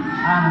aqui.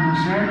 Não deu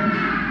certo,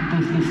 então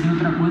esqueci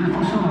outra coisa,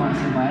 funcionou. Aí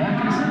você vai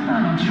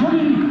acrescentando, é um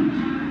tijolinho,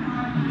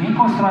 cara. Ninguém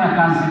constrói a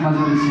casa sem fazer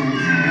o alicerce.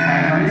 Você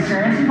faz o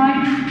alicerce e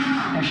vai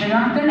até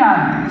chegar no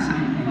telhado. É isso aí.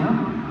 Entendeu?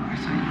 É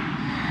isso aí.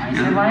 Aí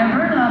você vai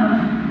adornando,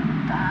 né?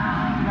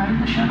 Vai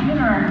deixando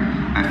melhor.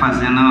 Vai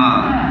fazendo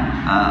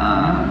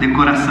a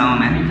decoração, A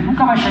né? gente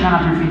nunca vai chegar na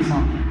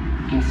perfeição.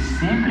 Porque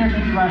sempre a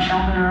gente vai achar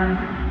um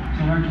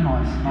melhor que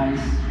nós. Mas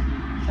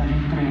se a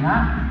gente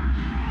treinar,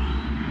 a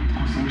gente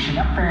consegue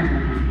chegar perto da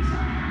perfeição.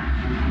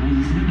 Porque não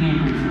existe ninguém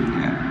perfeito.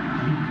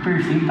 O único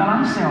perfeito está lá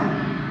no céu.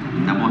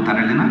 Ainda botaram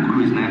ali na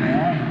cruz, né,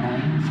 velho?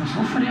 Daí só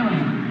sofreu ainda.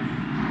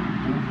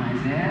 Entendeu?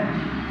 Mas é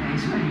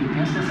isso aí, eu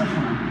penso dessa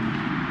forma.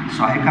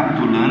 Só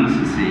recapitulando,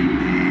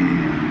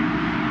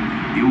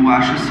 eu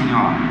acho assim,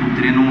 o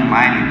treino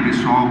online, o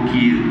pessoal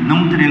que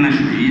não treina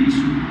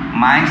jiu-jitsu,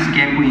 mas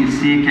quer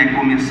conhecer, quer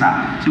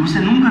começar. Se você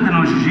nunca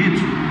treinou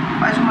jiu-jitsu,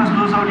 faz umas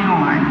 2 aulinhas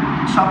online,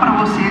 só para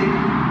você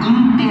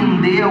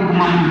entender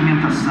alguma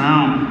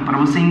movimentação, para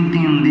você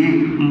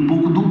entender um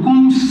pouco do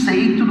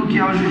conceito do que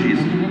é o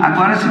jiu-jitsu.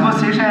 Agora, se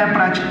você já é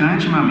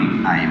praticante, meu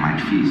amigo, aí é mais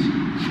difícil.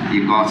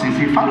 Igual o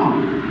sensei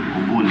falou,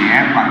 o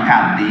boneco, a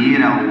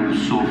cadeira, o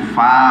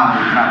sofá,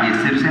 o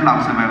travesseiro, sei lá o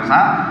que você vai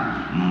usar,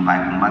 não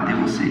vai combater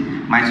você.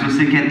 Mas se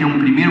você quer ter um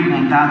primeiro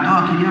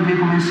contato, queria ver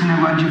como é esse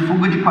negócio de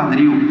fuga de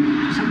quadril.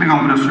 Se você pegar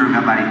um professor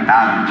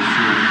gabaritado, um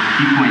professor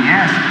que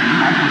conhece, ele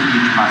vai conseguir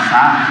te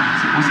passar.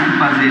 Você consegue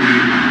fazer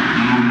ali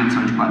uma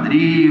movimentação de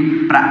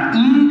quadril para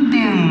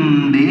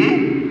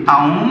entender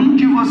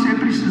aonde você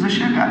precisa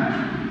chegar.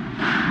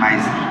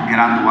 Mas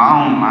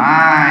graduar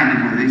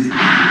online, fazer isso,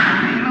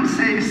 também não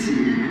sei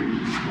se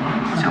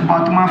eu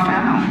boto uma fé,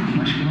 não.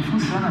 Eu acho que não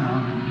funciona,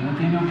 não. Eu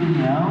tenho minha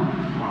opinião,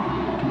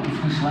 o que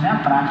funciona é a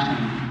prática.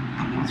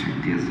 Com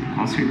certeza,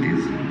 com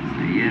certeza. Isso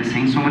aí é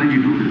sem sombra de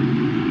dúvida.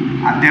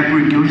 Até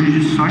porque o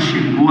jiu-jitsu só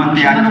chegou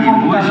até aqui no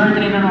computador hoje.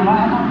 Treinando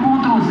lá,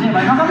 Ctrl Z,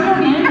 vai jogar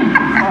videogame. Entendeu?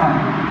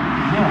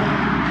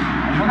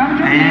 Vai jogar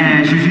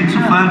videogame. Jiu-jitsu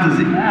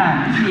fantasy.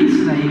 Que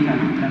isso daí, cara.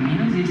 Pra mim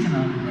não existe,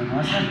 não. O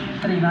negócio é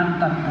treinar no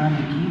tatame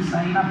aqui e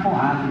sair na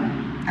porrada, velho.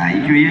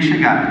 Aí que eu ia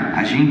chegar.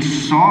 A gente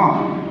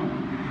só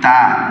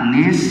tá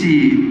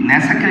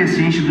nessa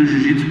crescente do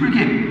jiu-jitsu, por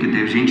quê? Porque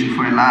teve gente que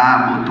foi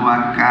lá, botou a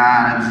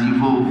cara,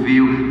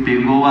 desenvolveu,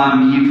 pegou o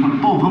amigo, falou,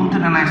 pô, vamos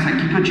treinar isso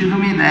aqui que eu tive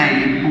uma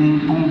ideia. Pum,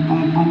 pum,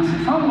 pum, pum. Você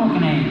falou que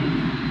nem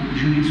o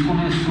jiu-jitsu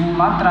começou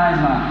lá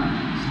atrás, lá.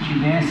 Se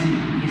tivesse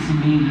esse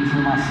meio de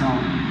informação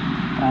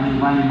para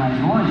levar ele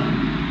mais longe,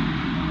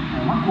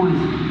 é uma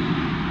coisa.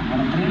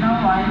 Agora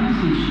treinar online não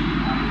existe.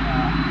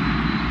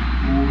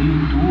 O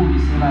YouTube,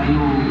 sei lá,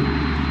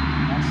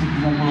 se você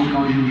quiser colocar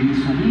o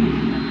jiu-jitsu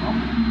ali, é um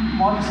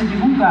modo de você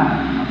divulgar.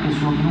 A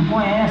pessoa que não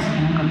conhece,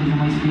 que nunca teve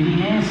uma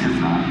experiência,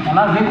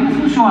 ela vê como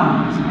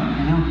funciona,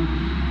 entendeu?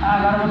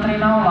 Agora eu vou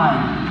treinar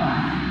online.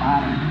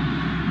 Para.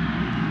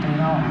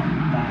 Treinar online,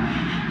 não dá.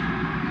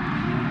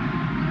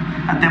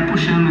 Até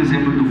puxando o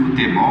exemplo do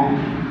futebol,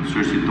 o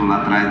senhor citou lá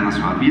atrás na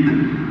sua vida,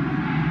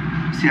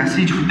 você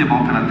assiste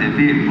futebol pela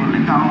TV, pô,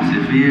 legal, você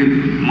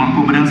vê uma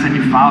cobrança de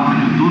falta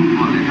no YouTube,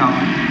 pô, legal.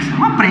 Você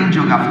não aprende de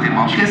jogar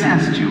futebol, porque você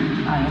assistiu.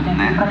 Eu tentei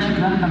né?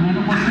 praticando também,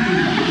 não consegui,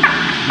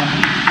 cara.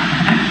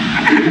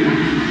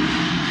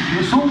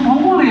 Eu sou um bom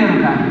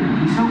goleiro, cara.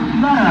 Isso eu te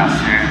garanto. Tá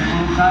certo.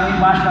 Colocar eu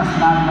embaixo das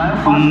traves lá, eu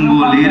faço. Como um meu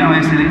goleiro é papel. uma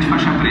excelente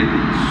faixa preta.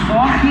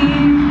 Só que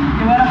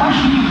eu era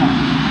baixinho, cara.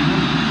 Entendeu?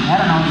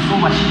 Era não, eu sou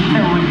baixinho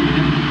até hoje,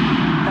 entendeu?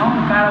 Então,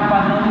 o cara, o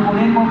padrão do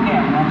goleiro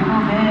qualquer, 1,90 m,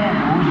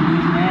 hoje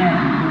 2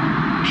 metros.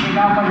 Eu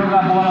chegava pra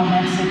jogar bola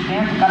 1,70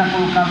 m, o cara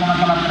colocava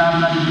naquela trave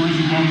lá de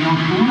 2,10 m de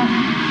altura,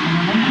 eu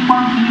nem com o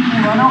banquinho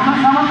pulando eu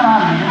alcançava a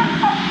trave, né?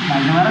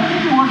 Mas eu era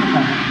teimoso,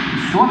 cara. Eu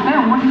sou até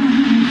hoje no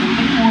jiu-jitsu, eu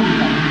teimoso,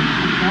 cara.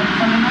 Eu tento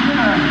fazer na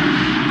verdade.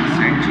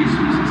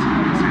 Certíssimo, certíssimo.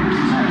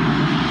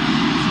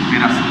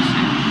 Superação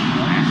sempre.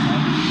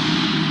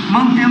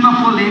 Mantendo a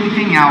polêmica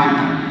em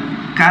alta.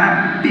 O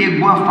cara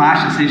pegou a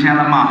faixa, seja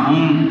ela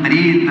marrom,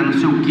 preta, não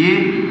sei o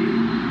que,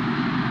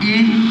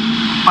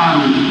 e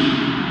parou.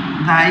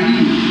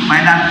 Daí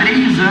vai dar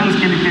 3 anos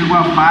que ele pegou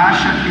a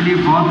faixa, ele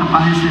volta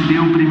para receber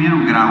o primeiro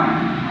grau.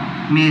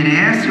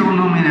 Merece ou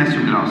não merece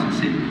o grau,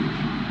 CC?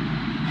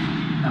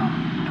 Não,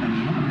 pra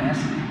mim não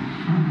merece.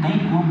 Não tem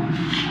como. Não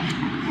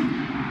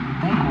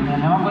tem como. É a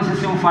mesma coisa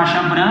ser um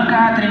faixa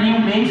branca, treinei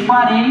um mês,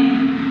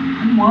 parei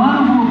 1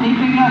 ano, voltei e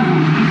peguei azul.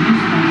 Isso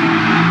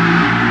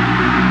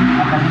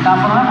a gente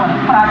estava falando agora,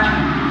 é prática.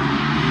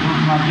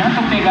 Não adianta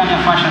eu pegar minha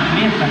faixa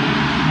preta,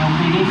 eu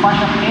peguei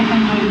faixa preta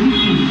em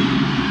 2015.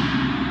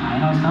 Aí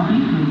nós estamos em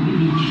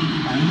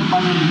 2020. Aí no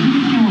para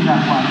 2021 já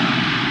quase.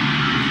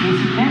 Fiquei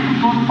esse tempo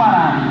todo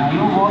parado. Aí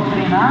eu volto a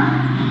treinar,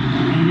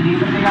 eu tenho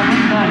direito a pegar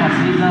 2 anos, já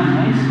 6 anos,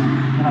 não é isso?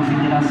 Pela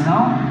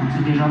federação,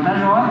 CBJJ,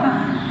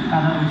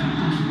 cada um.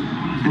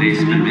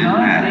 3 primeiros,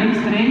 né? 3,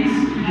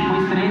 e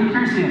depois 3 no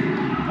terceiro.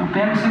 Eu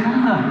pego o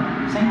segundo ano,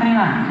 sem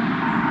treinar.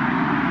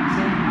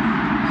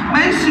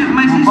 Mas Não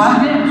isso...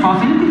 fazer, só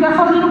se ele estiver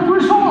fazendo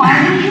curso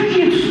online de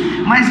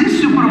jiu-jitsu. Mas e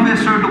se o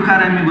professor do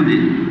cara é amigo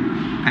dele?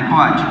 Aí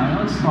pode? Aí é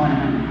outra história,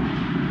 né?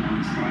 É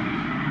outra história.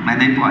 Mas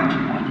daí pode?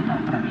 Pode não,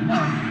 pra mim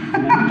não.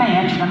 Aí não tem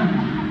ética, né?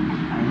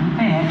 Aí não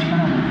tem ética,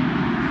 né?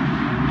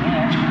 Não tem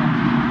ética, né?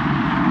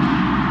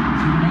 Não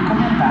preciso nem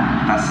comentar.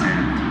 Tá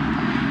certo.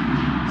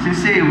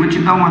 CC, eu vou te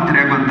dar uma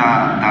trégua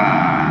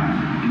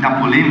da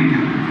polêmica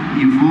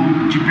e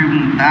vou te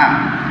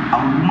perguntar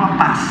alguma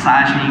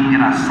passagem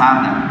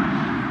engraçada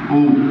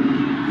ou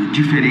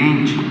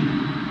diferente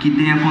que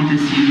tenha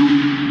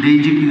acontecido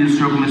desde que o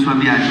senhor começou a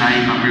viajar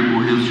aí para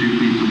percorrer o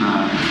circuito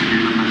da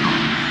CBJJ.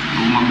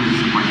 Alguma coisa que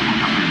você pode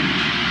contar pra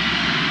gente?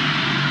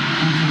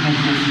 Como você quer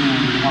dizer assim,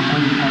 uma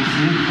coisa que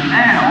aconteceu?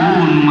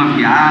 Ou numa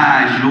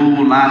viagem,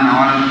 ou lá na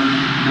hora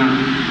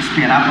de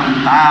esperar para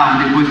lutar, ou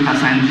depois que tá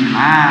saindo do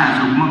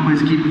ginásio, alguma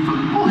coisa que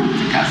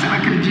putz, cara, você não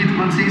acredita,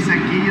 quando você isso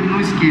aqui, eu não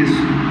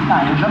esqueço.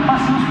 Eu já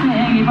passei uns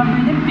perrengues aí pra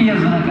perder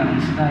peso, né, cara?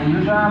 Isso daí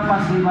eu já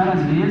passei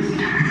várias vezes.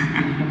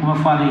 Como eu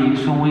falei, eu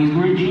sou um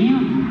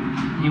ex-gordinho.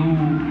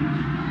 O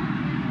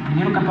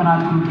primeiro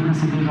campeonato que eu lutei na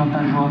CBJJ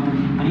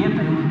de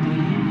preta, eu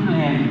lutei de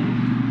leve.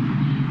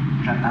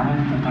 Já tava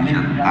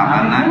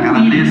naquela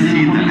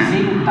descida, né? Eu comecei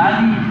a lutar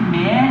de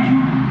médio,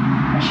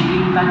 aí cheguei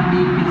a lutar de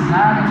meio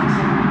pesado, eu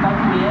comecei a lutar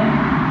de leve,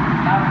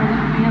 tava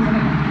perdendo peso,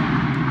 né?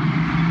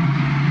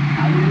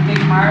 Aí eu lutei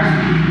em março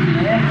de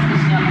leve, falei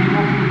assim, agora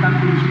eu vou lutar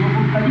Curitiba, eu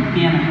vou lutar de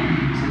pena,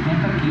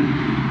 70 quilos.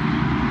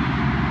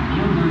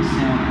 Meu Deus do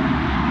céu, cara.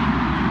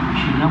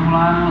 Chegamos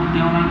lá no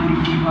hotel lá em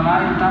Curitiba,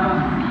 lá eu tava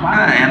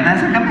 4 é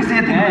dessa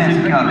camiseta,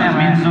 inclusive, que ó,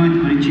 2018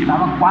 Curitiba.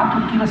 Tava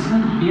 4 quilos acima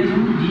do peso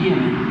no dia,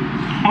 velho.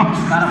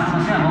 Os caras falaram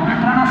assim, vamos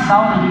entrar na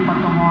sauna ali pra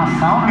tomar uma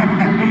sauna, pra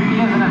perder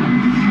peso, né,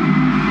 velho?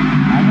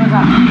 Aí meus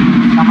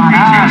amigos,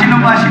 camaradas... Tem gente no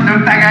bastidor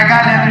que tá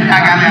gargalhando já,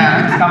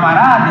 galera. Os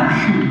camaradas,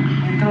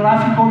 entrou lá,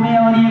 ficou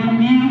meia horinha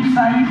comigo,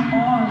 saí, pô,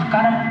 o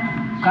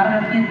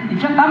cara ele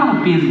já tava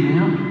no peso,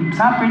 entendeu? Não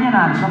precisava perder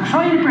nada, só que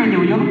só ele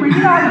perdeu, e eu não perdi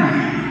nada, né?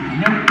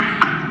 Entendeu?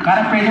 O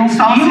cara perdeu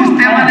só quilo, o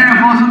sistema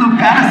nervoso do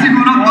cara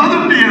segurou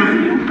todo o peso.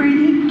 Eu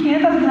perdi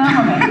 500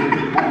 gramas, velho.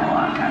 Pô,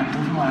 cara, tô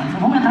zoando.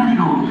 Vamos entrar de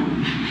novo.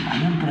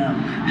 Aí entramos.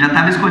 Já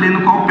tava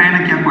escolhendo qual perna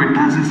que ia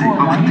cortar, se você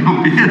pra bater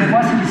o peso. O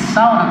negócio de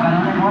sauna, cara, é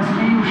um negócio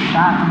meio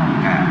chato, né?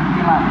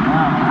 Peladão,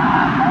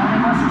 é um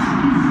negócio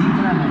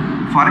esquisito, né,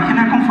 velho? Fora que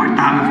não é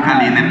confortável ficar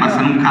ali, né?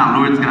 Passando um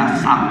calor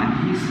desgraçado, né?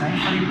 Isso, aí eu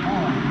falei, pô.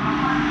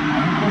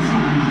 Aí eu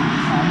consegui.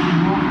 Saí de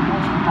novo,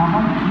 eu tava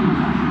 1 quilo,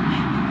 cara.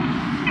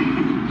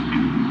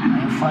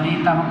 Aí eu falei,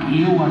 tava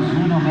eu, o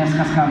Azul, né, o Mestre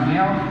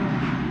Cascavel,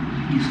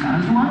 e os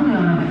caras zoando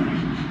eu, né, velho?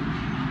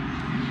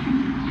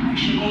 Aí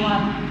chegou lá,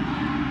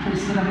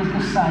 terceira vez que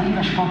eu saí,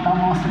 acho que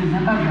faltavam umas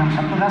 300 gramas,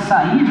 só que eu já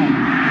saí, velho,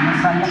 eu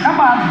já saí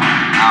acabado.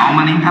 A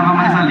alma nem tava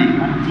mais ali.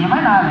 Não tinha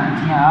mais nada, não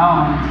tinha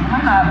alma, não tinha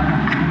mais nada, né?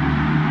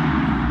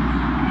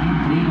 Aí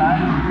entrei lá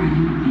e eu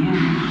perdi o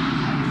peso,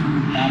 aí fui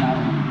lutar lá,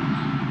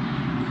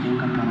 lutei o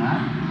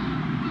campeonato,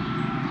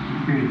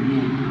 perdi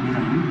a primeira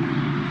luta.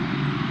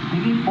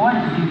 Peguei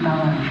pódio, porque ele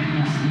tava, acho que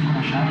tinha 5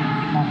 na chave,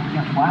 não,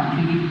 tinha 4,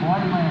 peguei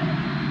pódio, mas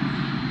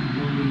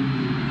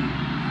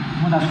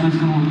uma das coisas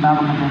que eu não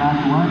lutava no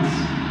campeonato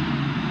antes,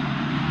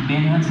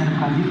 bem antes era por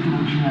causa disso, que eu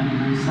não tinha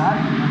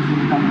aniversário, eu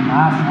fui lutar no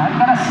máximo, na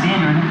época era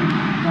sênior, né?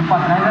 tempo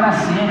atrás era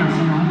sênior,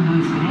 sênior 1,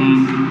 2,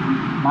 3,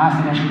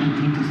 Master acho que de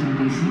 30 ou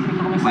 35, e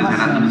começava Mas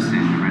a era tudo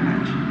sênior,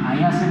 verdade.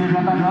 Aí a CBJJ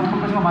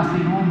colocou assim,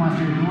 Master 1,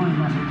 Master 2,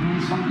 Master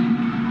 3, só que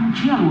não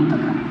tinha luta,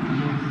 cara,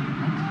 entendeu?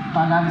 A gente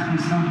pagava a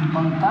inscrição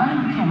pra lutar e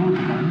não tinha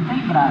luta, cara, não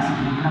tem graça,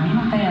 entendeu? Pra mim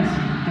não tem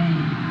assim, não tem...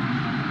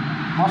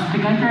 Posso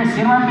ficar em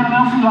terceiro, mas pelo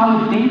menos eu fui lá,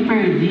 lutei,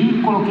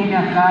 perdi, coloquei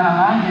minha cara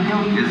lá, entendeu?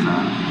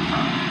 Exato.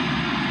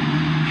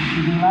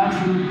 Cheguei lá,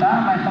 fui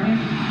lutar, mas também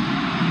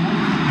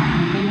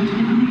lutei muito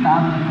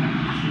debilitado, né, cara?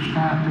 Você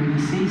ficar perdendo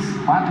 6,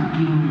 4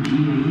 quilos no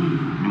dia aí.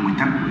 É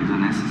muita coisa,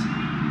 né?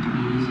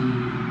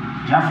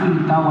 E já fui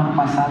lutar o ano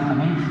passado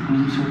também,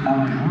 inclusive o senhor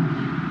estava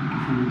junto.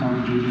 Fui lutar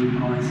o DJ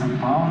Pro lá em São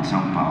Paulo.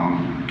 São Paulo.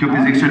 Que eu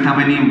pensei que o senhor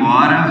estava indo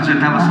embora, o senhor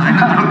estava só indo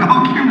trocar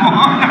o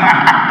kimono.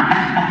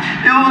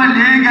 Eu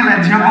olhei, galera,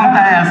 deixa eu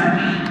contar essa.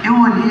 Eu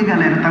olhei,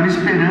 galera, tava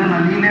esperando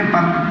ali, né,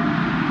 pra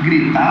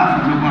gritar,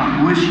 fazer alguma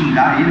coisa,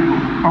 xingar ele,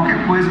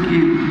 qualquer coisa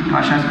que eu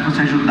achasse que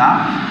fosse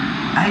ajudar.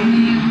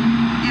 Aí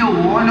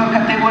eu olho a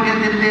categoria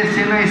dele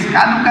descendo a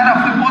escada, o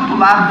cara foi pro outro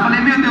lado. Eu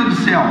falei, meu Deus do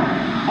céu,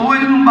 ou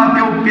ele não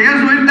bateu o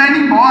peso ou ele tá indo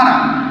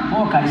embora.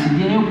 Pô, cara, esse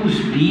dia eu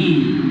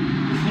cuspi,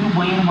 eu fui no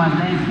banheiro umas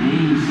 10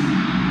 vezes,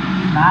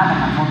 nada,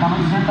 cara, faltava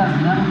 200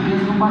 gramas, o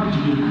peso não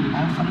batia, cara.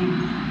 Aí eu falei,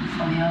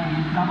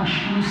 eu tava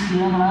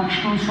anunciando lá,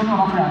 acho que eu anunciou,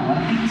 falei,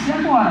 agora tem que ser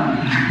agora,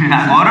 velho.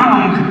 Agora ou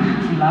nunca?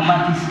 Fui lá,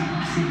 bati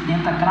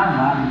 70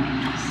 cravado.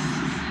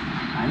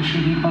 Aí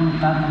cheguei pra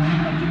lutar também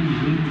daquele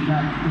jeito,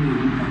 já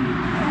perdi também.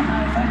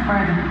 Faz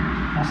parte, né?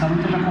 Nossa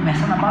luta já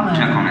começa na balança.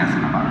 Já começa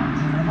na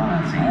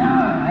balança.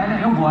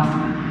 Eu gosto,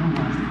 né? Eu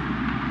gosto.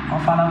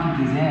 Pode falar o que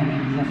quiser, quem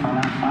quiser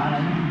falar, fala.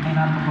 Eu não tenho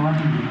nada pra provar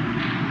de ninguém.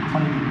 Eu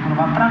falei, tem que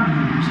provar pra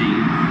mim.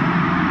 Sim.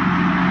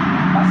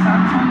 Ano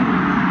passado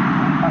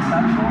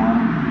foi um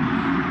ano.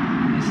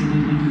 Comecei em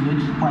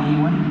 2018, apanhei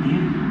o ano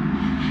inteiro.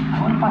 Aí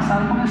o ano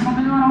passado começou a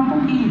melhorar um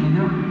pouquinho,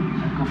 entendeu?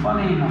 É o que eu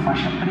falei, na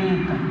faixa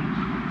preta.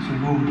 Sou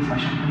novo de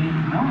faixa preta.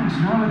 Não, isso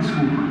não é uma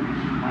desculpa.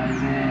 Mas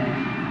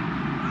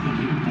tem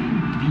gente que tem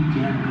 20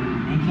 anos,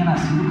 nem tinha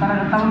nascido, o cara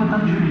já estava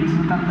lutando de jiu-jitsu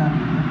no tatame,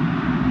 né?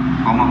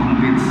 Como a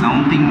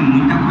competição tem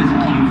muita coisa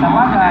que envolve.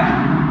 Bagagem,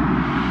 né?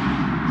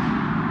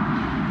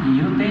 E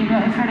eu tenho minha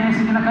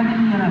referência aqui na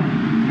academia, né?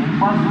 Treino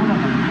com a Azul, né?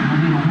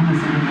 Número 1 da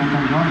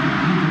CBJJ,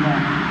 quinto da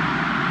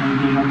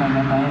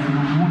IBJJF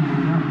no mundo,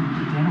 entendeu?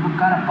 Treino com o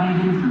cara, apanha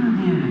dele todo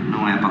dia, velho.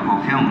 Não é pra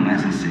qualquer um, né,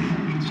 Sensei?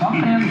 Só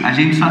aprendo. A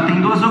gente só tem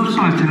duas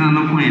opções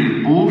treinando com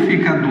ele: ou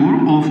fica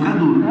duro ou fica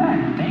duro.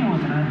 Não tem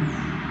outra, né?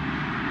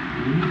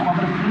 Ele me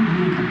cobra todo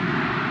dia, cara.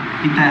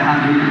 E tá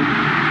errado ele.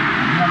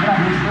 Eu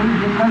agradeço todo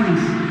dia por causa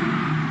disso.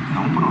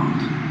 Então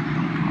pronto.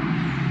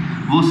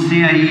 Você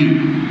aí,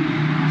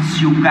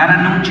 se o cara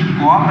não te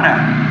cobra,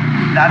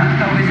 cuidado que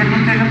talvez ele não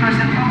esteja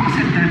torcendo pra você,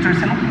 ele esteja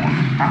torcendo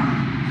contra, tá?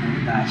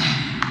 Verdade.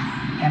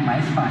 É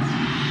mais fácil.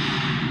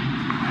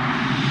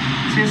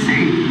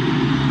 Sensei,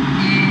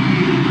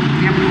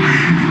 e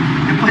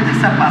depois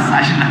dessa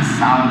passagem na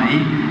sauna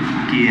aí,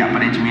 que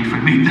aparentemente foi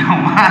meio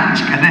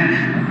traumática,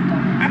 né?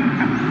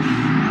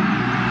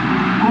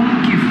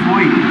 Como que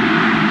foi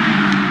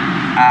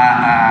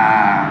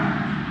a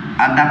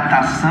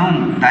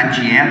adaptação da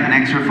dieta,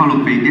 né? Que o senhor falou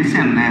que veio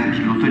descendo, né?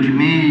 Lutou de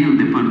meio,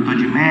 depois lutou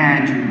de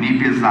médio, meio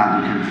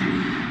pesado, quer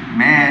dizer,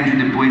 médio,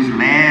 depois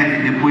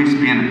leve, depois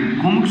pena.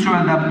 Como que o senhor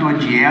adaptou a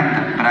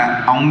dieta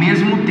para, ao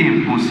mesmo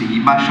tempo, conseguir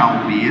baixar o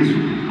peso,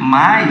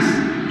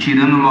 mas,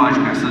 tirando,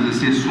 lógico, essas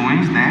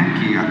exceções, né?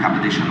 Que acaba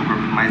deixando o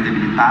corpo mais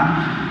debilitado,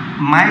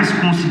 mas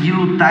conseguir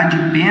lutar de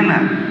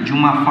pena de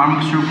uma forma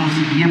que o senhor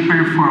conseguia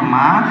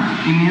performar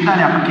e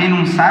medalhar. Para quem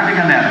não sabe,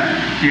 galera,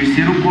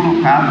 terceiro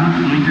colocado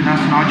no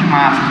Internacional de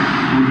Master,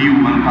 no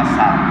Rio, ano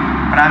passado.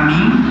 Para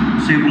mim,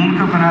 o segundo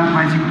campeonato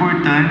mais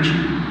importante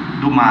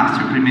do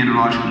Master. O primeiro,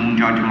 lógico,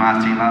 Mundial de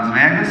Master em Las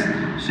Vegas.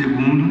 O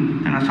segundo,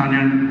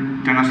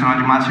 Internacional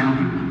de Master no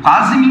Rio.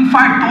 Quase me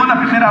infartou na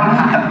primeira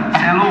luta.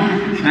 Você é louco?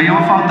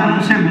 Ganhou faltando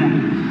um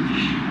segundo.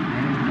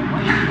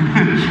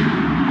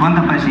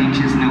 Conta pra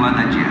gente esse negócio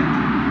da dieta.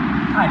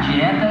 A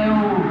dieta eu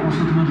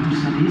consulto meu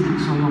nutricionista,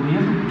 que sou eu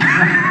mesmo.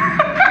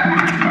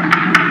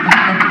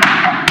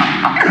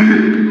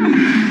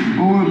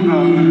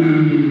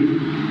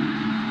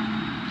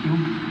 Eu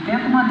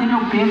tento manter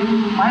meu peso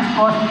o mais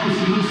próximo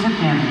possível de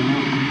 70,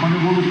 entendeu? Quando eu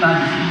vou lutar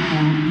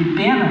de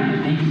pena,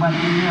 eu tenho que bater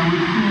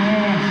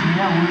 68,500,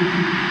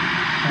 68.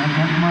 Então eu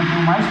tento manter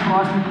o mais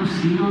próximo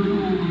possível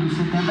dos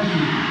 70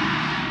 quilos.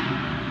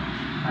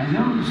 Mas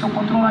eu sou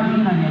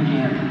controladinho na minha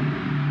dieta.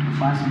 Eu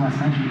faço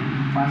bastante,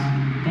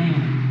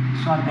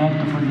 sou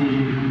adepto a fazer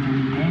jejum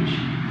intermitente,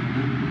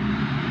 entendeu?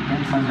 Eu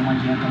tento fazer uma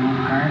dieta low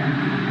carb,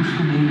 eu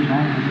acostumei já,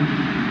 entendeu?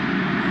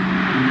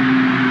 E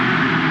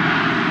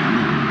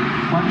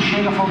quando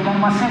chega faltando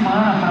uma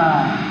semana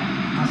para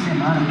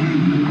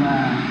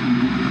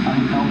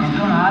lutar o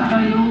campeonato,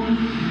 aí eu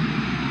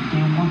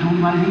tenho um controle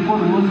mais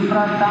rigoroso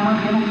para estar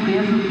mantendo o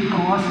peso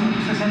próximo de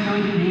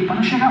 68,5 para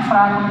não chegar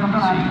fraco no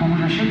campeonato. Sim. Como eu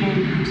já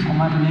cheguei,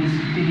 como a primeira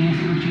experiência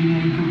que eu tive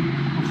aí, que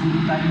eu fui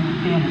lutar de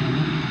pena,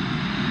 entendeu?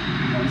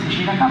 Aí você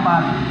chega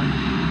acabado,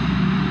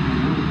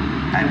 entendeu?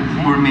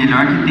 Por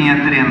melhor que tenha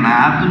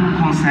treinado, não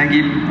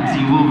consegue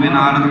desenvolver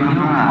na hora do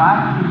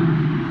campeonato.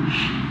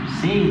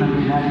 6 na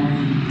verdade, né?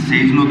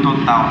 6 no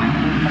total, né?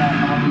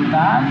 Pra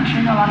lutar e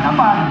chega lá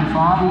acabado.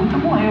 Foi uma luta,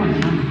 morreu,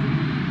 entendeu?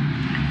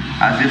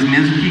 Às vezes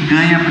mesmo que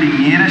ganha a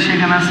primeira,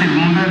 chega na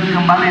segunda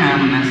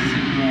cambaleando, né?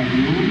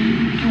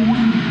 O que eu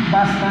uso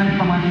bastante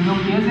para manter meu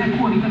peso é a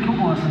corrida que eu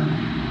gosto, né?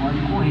 Eu gosto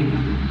de correr.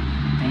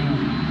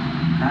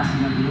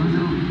 Graças a Deus,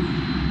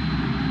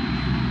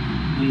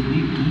 em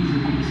 2015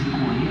 eu comecei a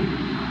correr,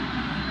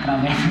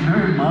 através do meu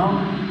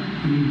irmão,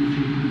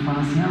 ele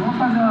falou assim, vamos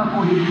fazer uma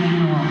corrida,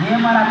 uma meia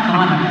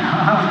maratona,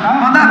 cara.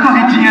 Vamos dar uma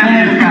corridinha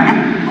nele, cara.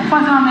 Vamos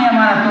fazer uma meia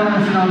maratona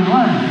no final do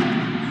ano?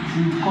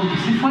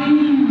 Isso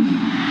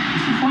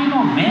foi em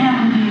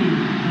novembro de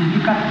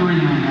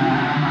 2014, né?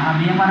 A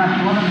meia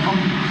maratona,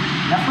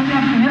 já foi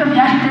minha primeira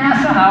viagem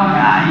internacional,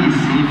 cara. Aí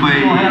sim,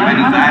 foi em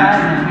Buenos Aires.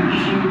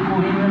 Fui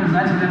correr em Buenos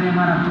Aires, fazer a meia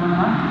maratona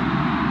lá.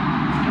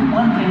 Fiquei um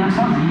ano treinando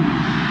sozinho.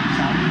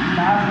 Saí de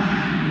casa,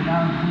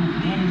 pegava tudo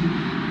tênis,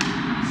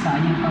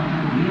 saía para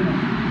correr.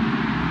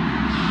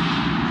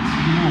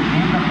 De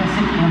novembro até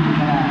setembro,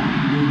 que era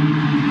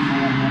 2015, que foi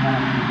a meia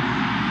maratona.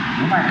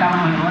 Eu marcava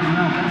no relógio,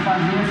 não, eu quero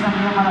fazer essa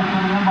meia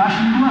maratona abaixo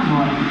de 2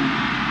 horas.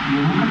 E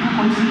eu nunca tinha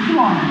corrido 5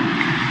 km.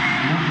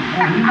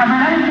 Corri, na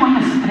verdade eu corri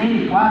as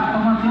 3, 4 para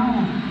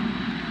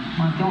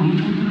manter o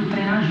ritmo do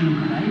treinar giro,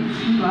 cara. Aí eu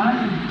fui lá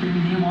e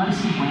terminei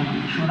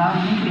 1h50. Chorava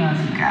nem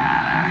criança.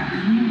 Caraca!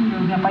 E eu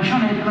me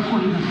apaixonei pela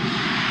corrida.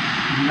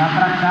 De lá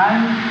pra cá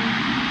eu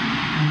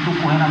não estou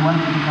correndo agora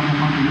porque eu estou com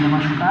a panturrilha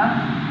machucada.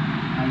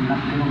 Aí lá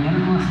pelo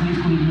menos umas 3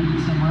 corridinhas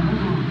por semana eu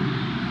dou.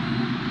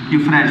 E o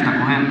Fred tá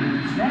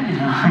correndo? Fred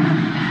não.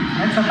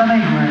 Fred só tá na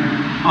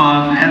engorda.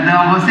 Ó,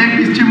 Fredão, você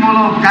que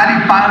estimulou o cara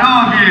e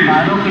parou, bicho!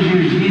 Parou com o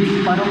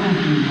jiu-jitsu, parou com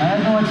tudo. Aí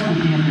eu dou uma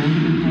desculpinha pra ele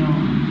que ele tem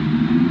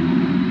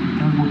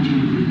um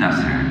motivo. Tá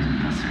certo.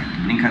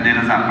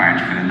 Brincadeiras à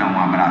parte, Fredão, um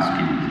abraço,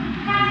 querido.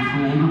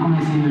 Foi aí que eu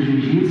comecei meu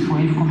jiu-jitsu,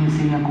 foi aí que eu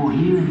comecei a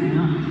corrida,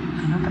 entendeu?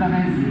 Tudo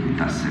através dele.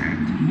 Tá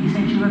certo. E me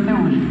incentiva até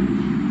hoje.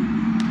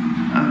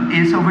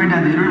 Esse é o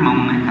verdadeiro irmão,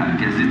 né, cara?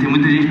 Porque às vezes tem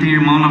muita gente que tem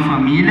irmão na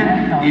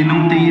família então, e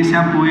não tem esse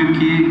apoio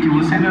que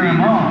você tem. Meu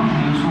irmão,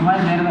 eu sou o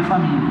mais velho da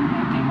família.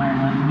 Eu tenho uma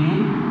irmã no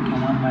meio, que é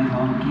um ano mais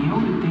nova que eu,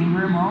 e tenho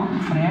meu irmão, o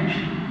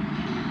Fred,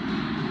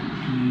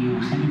 que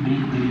eu sempre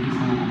brinco com ele que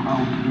foi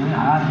o que deu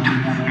errado, minha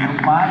mãe e meu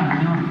pai,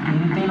 entendeu?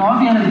 Ele tem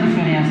 9 anos de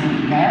diferença,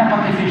 já era pra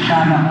ter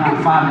fechado a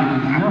fábrica,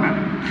 entendeu?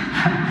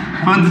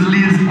 Foi um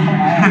deslize. Foi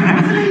um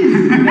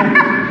deslize, entendeu?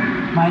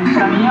 Mas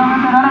pra mim é o meu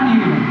melhor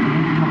amigo, velho.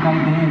 Trocar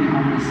ideia,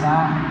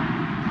 conversar.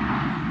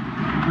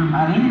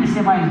 Além de ele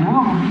ser mais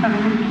novo, muitas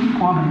vezes ele me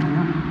cobra,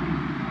 entendeu?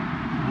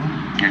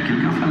 É aquilo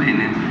que eu falei,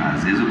 né?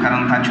 Às vezes o cara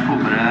não tá te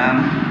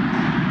cobrando.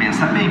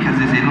 Pensa bem que às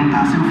vezes ele não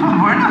tá a seu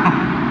favor, não.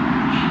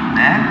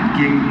 Né?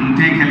 Porque não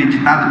tem aquele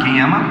ditado,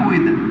 quem ama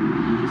cuida.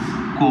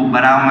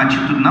 Cobrar uma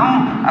atitude,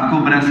 não a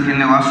cobrança, aquele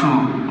negócio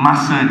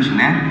maçante,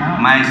 né?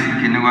 Não. Mas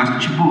aquele negócio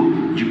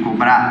tipo de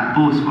cobrar,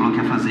 pô, você falou que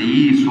ia fazer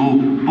isso,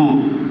 ou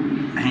pô,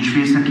 a gente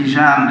fez isso aqui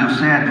já, não deu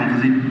certo, vamos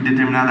fazer de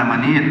determinada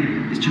maneira.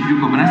 Esse tipo de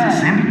cobrança é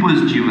sempre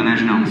positiva, né,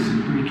 Junão?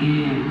 Isso, porque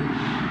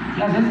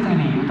e às vezes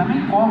treinei, eu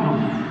também cobro.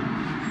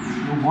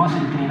 Eu gosto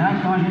de treinar,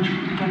 então a gente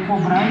quer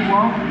cobrar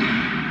igual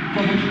que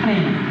a gente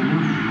treina,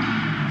 entendeu?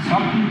 Só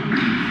que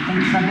tem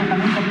que saber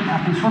também que a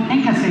pessoa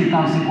tem que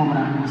aceitar ser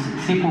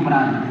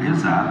cobrado. Entendeu?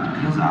 Exato.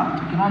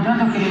 Porque não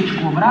adianta eu querer te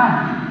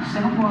cobrar se você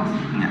não gosta.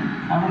 É.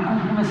 Aí eu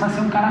vou começar a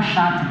ser um cara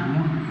chato,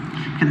 entendeu?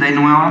 Porque daí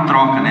não é uma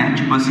troca, né?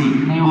 Tipo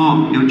assim,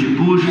 pô, eu te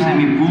puxo, você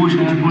me puxa,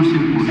 eu te puxo, você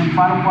me Eu puxa. sempre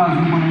falo com o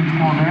Azul quando a gente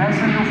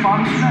conversa e eu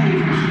falo isso daí. Eu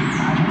falo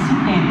assim, a gente se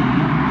entende,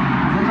 entendeu?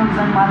 Às vezes eu tô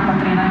desanimado pra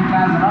treinar em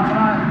casa lá, eu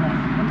falo,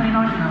 não vou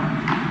treinar hoje não.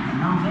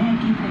 Não, vem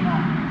aqui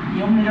treinar.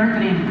 E é o melhor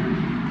treino,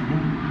 entendeu?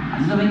 Às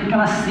vezes eu venho com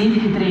aquela sede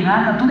de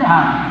treinar, tá tudo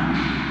errado.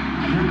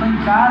 Às vezes eu tô em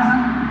casa,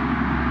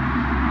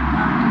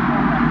 tudo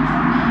bom, cara. Eu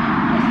falo,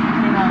 eu fico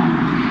treinar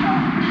hoje, tá?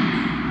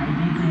 Aí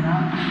vem treinar,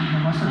 o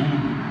negócio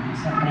rende.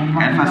 Você aprende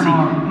uma Aí coisa fala assim,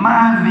 nova.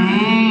 mas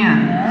venha.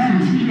 É,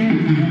 desse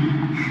jeito, né?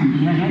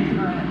 E a gente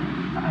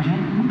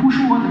não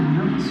puxa o outro,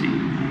 entendeu? Sim.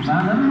 A gente vai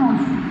andando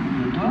junto.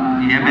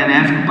 E é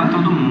benéfico pra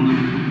todo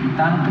mundo.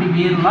 Tá no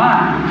primeiro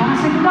lá, eu tô na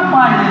segunda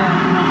página, né?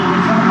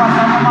 Começando a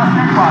passar no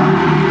Master 4.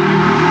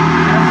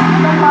 Na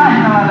segunda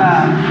página lá da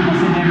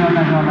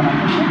CBJJ lá,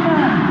 tô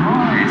chegando,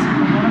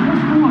 tô dando meus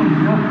pulos,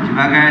 entendeu?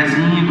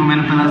 Devagarzinho,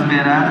 comendo pelas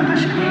beiradas, tá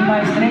chegando. Tem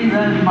mais 3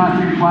 anos de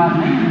Master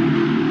 4 ainda.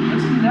 Se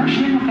Deus quiser eu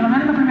chego, pelo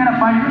menos na primeira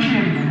página eu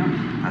chego, entendeu?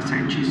 Tá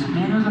certíssimo.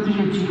 Tenho meus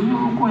objetivos e eu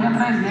vou correr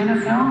atrás dele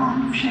até eu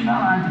chegar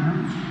lá, entendeu?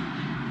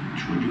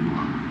 Show de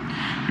bola.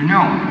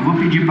 Junião, eu vou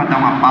pedir para dar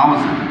uma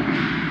pausa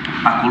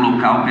para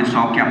colocar o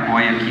pessoal que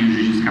apoia aqui o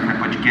Jiu-Jitsu Café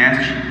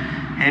Podcast.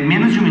 É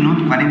menos de 1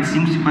 minuto,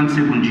 45, 50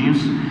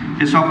 segundinhos.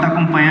 Pessoal que está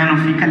acompanhando,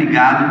 fica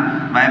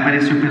ligado, vai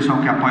aparecer o pessoal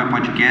que apoia o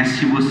podcast.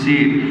 Se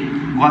você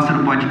gosta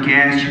do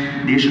podcast,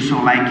 deixa o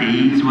seu like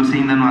aí. Se você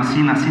ainda não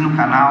assina o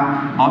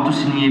canal, bota o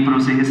sininho aí para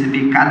você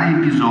receber cada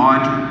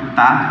episódio,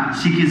 tá?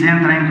 Se quiser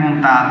entrar em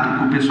contato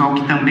com o pessoal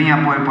que também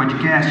apoia o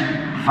podcast,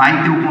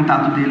 vai ter o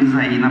contato deles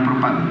aí na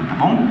propaganda, tá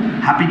bom?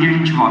 Rapidinho a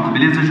gente volta,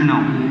 beleza,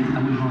 Junão?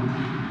 Tamo junto.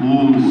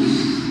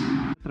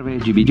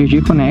 Através de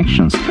BJJ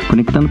Connections,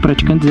 conectando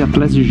praticantes e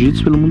atletas de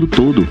jiu-jitsu pelo mundo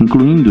todo,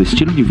 incluindo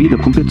estilo de vida,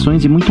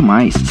 competições e muito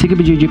mais. Siga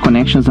BJJ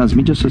Connections nas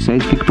mídias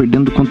sociais e fique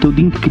perdendo o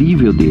conteúdo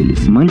incrível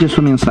deles. Mande a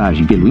sua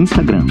mensagem pelo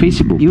Instagram,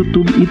 Facebook,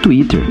 YouTube e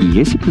Twitter. E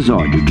esse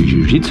episódio de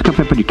Jiu-Jitsu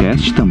Café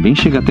Podcast também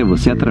chega até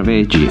você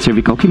através de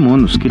Cervical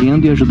Kimonos,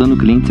 criando e ajudando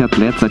clientes e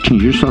atletas a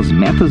atingir suas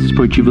metas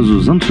esportivas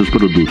usando seus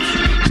produtos.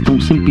 Estão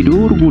sempre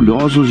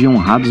orgulhosos e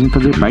honrados em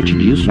fazer parte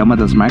disso. É uma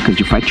das marcas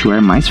de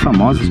fightwear mais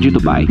famosas de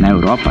Dubai. Na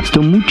Europa,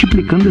 estão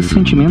multiplicando esses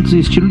sentimentos e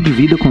estilo de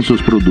vida com seus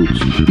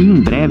produtos. E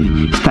em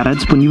breve estará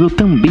disponível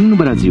também no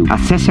Brasil.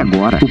 Acesse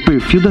agora o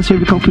perfil da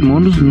Cervical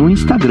Kimonos no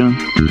Instagram.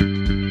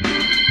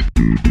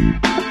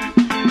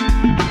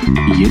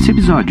 E esse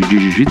episódio de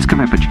Jiu-Jitsu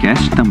Café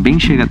Podcast também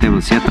chega até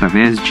você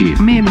através de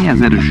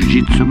 660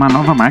 Jiu-Jitsu, uma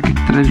nova marca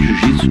que traz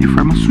Jiu-Jitsu de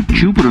forma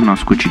sutil para o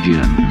nosso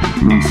cotidiano,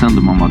 lançando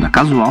uma moda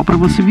casual para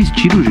você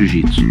vestir o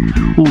Jiu-Jitsu.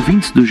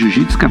 Ouvintes do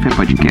Jiu-Jitsu Café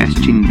Podcast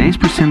têm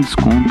 10% de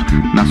desconto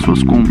nas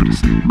suas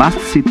compras. Basta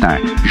citar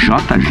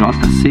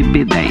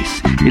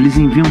JJCP10. Eles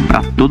enviam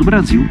para todo o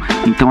Brasil,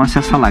 então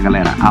acessa lá,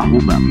 galera,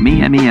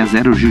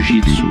 @660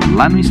 Jiu-Jitsu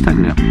lá no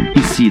Instagram e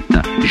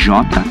cita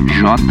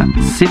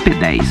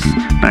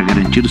JJCP10 para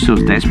garantir os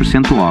seus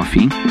 10% off,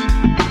 hein?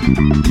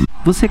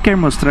 Você quer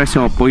mostrar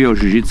seu apoio ao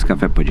Jiu-Jitsu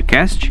Café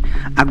Podcast?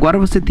 Agora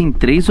você tem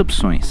 3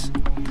 opções: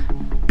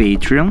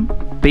 Patreon,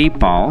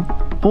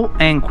 PayPal ou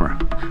Anchor.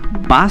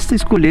 Basta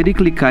escolher e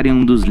clicar em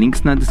um dos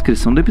links na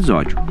descrição do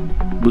episódio.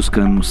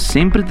 Buscamos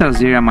sempre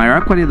trazer a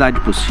maior qualidade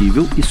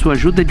possível e sua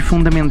ajuda é de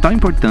fundamental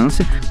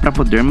importância para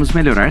podermos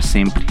melhorar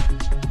sempre.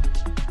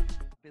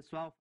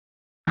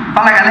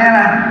 Fala,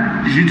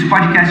 galera, Jiu-Jitsu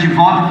Podcast de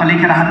volta. Falei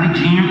que era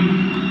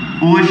rapidinho.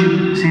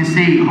 Hoje,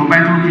 Sensei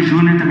Roberto Luque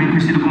Jr., também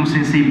conhecido como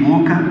Sensei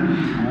Boca.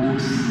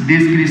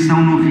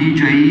 Descrição no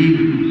vídeo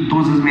aí,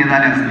 todas as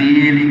medalhas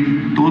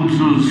dele, todas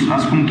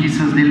as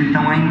conquistas dele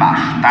estão aí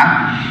embaixo,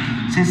 tá?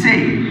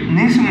 Sensei,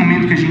 nesse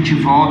momento que a gente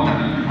volta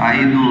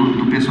aí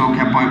do pessoal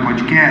que apoia o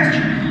podcast,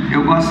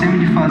 eu gosto sempre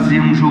de fazer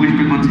um jogo de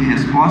perguntas e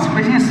respostas,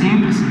 coisinha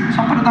simples,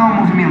 só para dar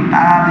uma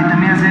movimentada, e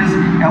também às vezes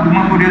é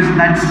alguma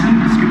curiosidade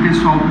simples que o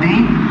pessoal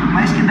tem,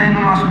 mas que daí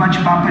no nosso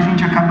bate-papo a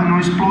gente acaba não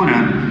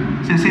explorando.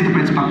 Você aceita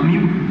participar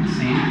comigo?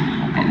 Sim,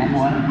 vamos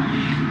embora.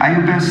 Aí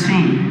eu penso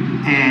assim,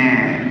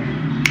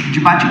 de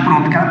bate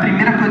pronto, aquela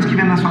primeira coisa que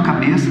vem na sua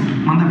cabeça,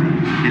 manda ver,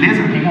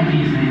 beleza?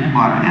 Pegadinha isso aí, né?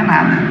 Bora, é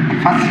nada,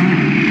 facinho.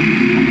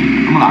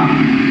 Vamos lá.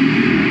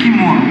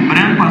 Kimono,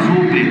 branco, azul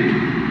ou preto?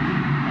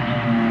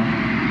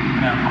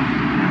 Branco.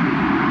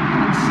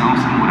 Tradição,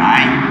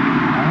 samurai.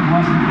 Eu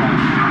gosto de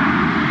branco.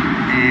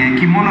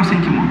 Kimono ou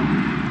sem kimono?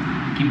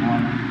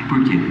 Kimono.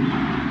 Por quê?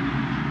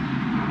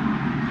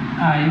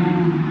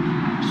 Eu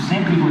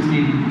sempre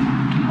gostei de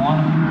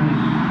kimono,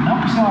 não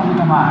por ser uma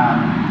luta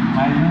amarrada,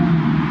 mas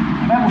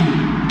é mais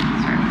bonito.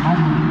 Certo. Mais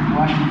bonito.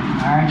 Eu acho que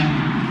a arte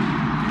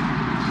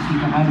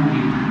fica mais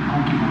bonita com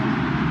o kimono.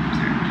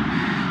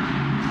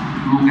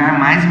 Certo. Lugar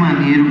mais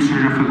maneiro que o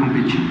senhor já foi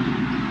competir?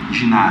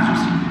 Ginásio,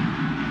 assim.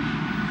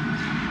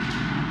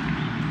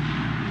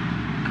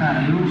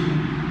 Cara, eu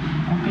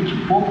competi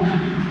pouco, né?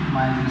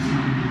 Mas assim.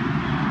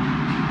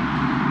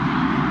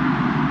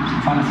 Você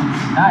fala assim de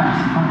cidade?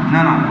 Você fala?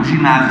 Não, o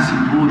ginásio, assim,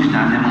 pô, o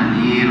ginásio é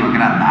maneiro,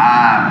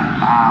 agradável e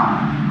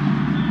tal.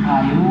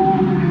 Eu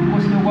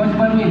gosto de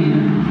Barueri,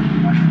 né?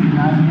 Eu acho o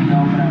ginásio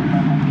legal pra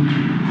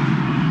competir.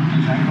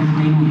 Apesar que eu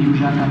lutei no Rio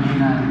já também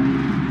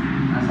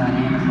nas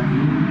arenas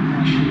ali, eu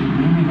achei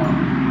bem legal.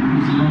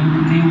 Inclusive eu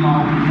lutei o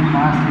primeiro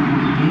Master que eu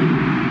lutei,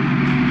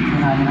 foi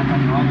na Arena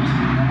Carioca, eu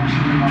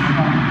achei legal pra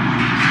caramba.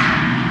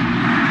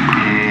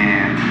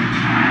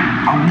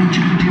 Algum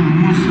tipo de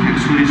música que o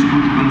senhor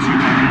escuta quando o senhor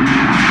está vendo o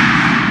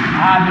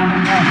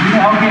Minha vida é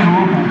rock and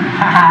roll,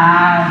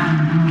 cara.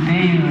 Não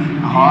tem.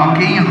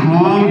 Rock and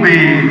roll,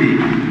 baby.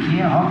 Que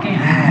é rock and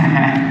roll.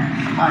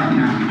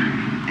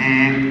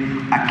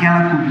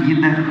 Aquela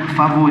comida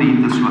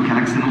favorita sua,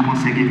 aquela que você não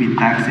consegue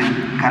evitar, que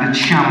o cara te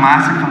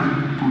chamar, você fala,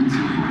 putz,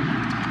 eu vou.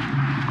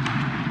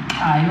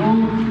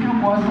 Eu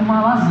gosto de uma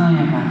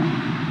lasanha, cara.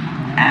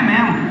 É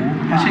mesmo?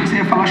 Eu achei que você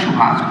ia falar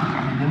churrasco,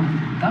 cara. Entendeu?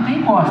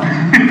 Também gosto,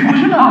 não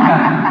fujo não,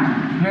 cara.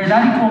 Na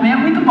verdade, comer é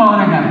muito bom,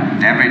 né, cara?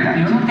 É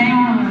verdade. Eu não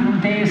tenho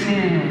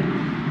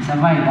essa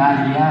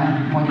vaidade de,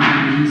 não pode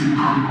comer isso, não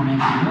pode comer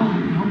aquilo.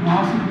 Eu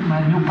gosto,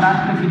 mas meu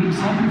prato preferido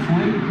sempre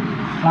foi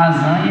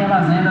lasanha e a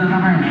lasanha da Dona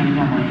Marlene,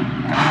 minha mãe.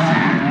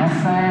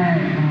 Essa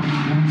eu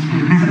não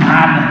desperdiço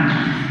nada.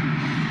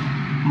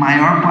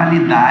 Maior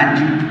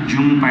qualidade de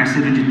um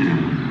parceiro de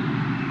treino?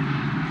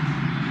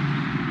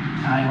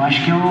 Eu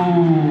acho que é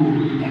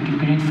aquilo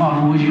que a gente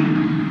falou hoje o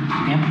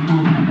tempo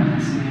todo, né, cara?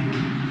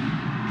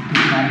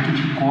 Tem um cara que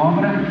te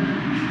cobra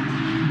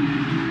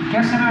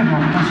quer ser melhor,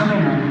 quer ser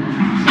melhor.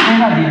 Ser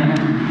verdadeiro, né?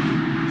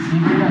 Ser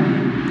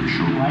verdadeiro.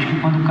 Show. Eu acho que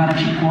quando o cara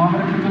te cobra,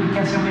 é porque ele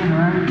quer ser o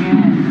melhor, quer.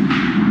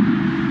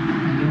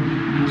 Entendeu?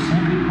 Eu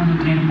sempre, quando eu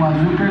treino com o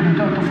Azul, eu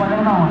pergunto, eu tô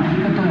falando na onde? O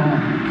que eu tô errando?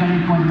 O que a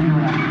gente pode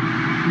melhorar?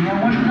 E é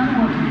um ajudando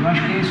o outro. Eu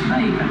acho que é isso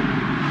daí, cara.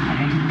 A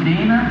gente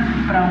treina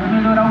pra um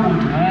melhorar o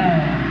outro,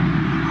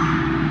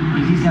 não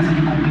existe essa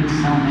de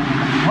competição, né?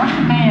 Eu acho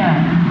que tem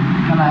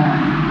aquela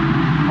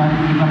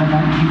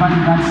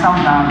rivalidade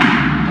saudável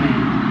no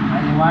treino,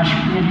 mas eu acho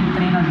que a gente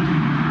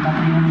tá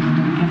treinando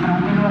junto porque é pra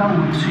um melhorar o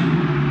outro. Sim.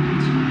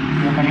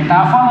 É o que a gente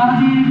tava falando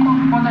de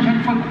quando a gente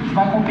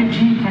vai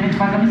competir, que a gente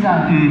faz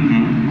amizade.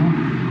 Uhum.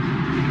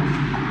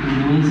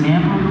 Eu dei o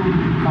exemplo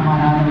do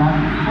camarada lá,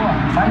 pô,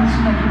 faz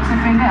isso daqui que você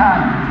fez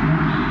errado. Né?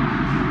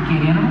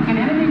 Querendo ou não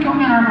querendo, ele quer o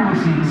melhor pra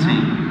você. Né?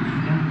 Sim.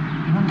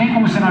 E não tem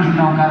como você não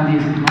ajudar um cara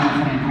desse lá na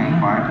frente.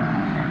 Concordo.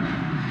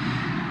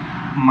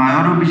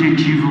 Maior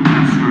objetivo que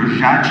o senhor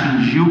já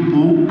atingiu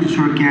ou que o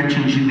senhor quer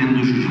atingir dentro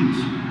do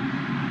jiu-jitsu?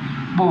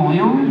 Bom,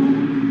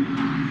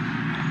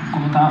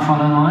 como eu estava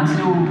falando antes,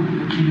 eu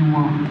tive um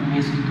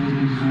começo de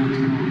 2018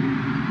 que eu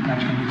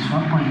praticamente só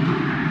apanhei.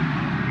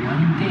 O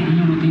ano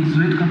inteirinho eu lutei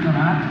 18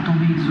 campeonatos,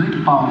 tomei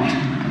 18 pau.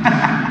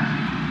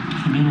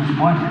 Subi nos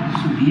pódios,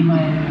 subi,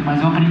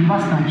 mas eu aprendi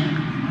bastante.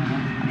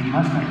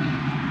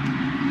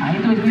 Aí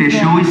 2019,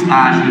 fechou o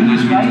estágio em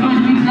 2019. Aí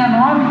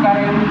 2019, cara,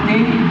 eu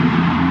lutei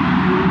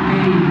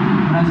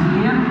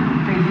brasileiro,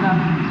 perdi na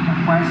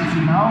quarta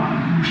final,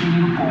 não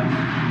cheguei no pódio.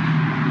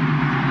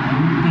 Aí eu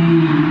lutei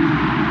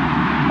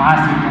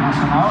Master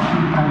Internacional, que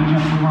pra mim já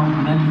foi uma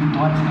grande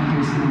vitória, ficar em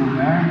terceiro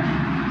lugar.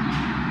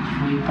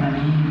 Foi pra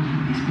mim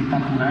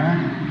espetacular.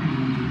 E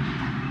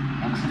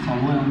é o que você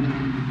falou, é um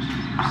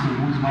dos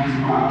segundos mais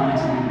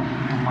importantes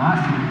do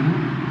Master, viu?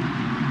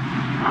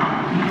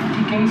 E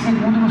fiquei em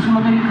segundo no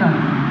Sul-Americano,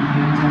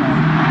 em 2019.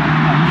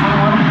 Foi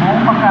um ano bom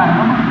pra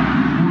caramba.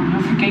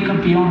 Eu fiquei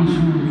campeão no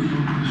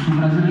Sul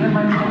brasileiro,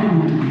 mas não teve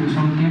luta, porque eu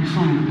só lutei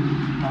absoluto.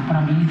 Então,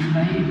 pra mim, isso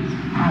daí,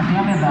 tem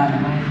a medalha,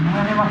 mas não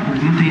é a mesma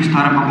coisa. Não tem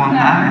história pra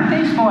contar, né? Não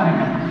tem história,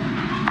 cara.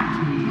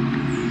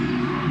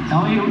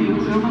 Então,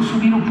 eu não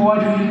subi no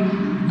pódio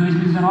em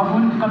 2019, o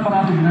único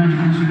campeonato grande que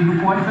eu não subi no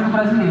pódio foi no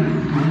brasileiro.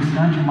 O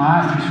restante, o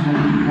Master, o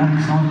Sul-Americano,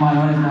 que são os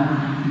maiores da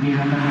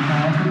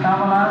BJJF, eu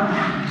tava lá,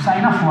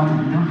 saí na foto,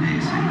 entendeu? É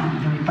isso aí.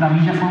 Então, pra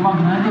mim já foi uma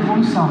grande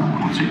evolução.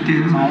 Com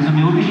certeza. Mas o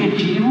meu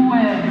objetivo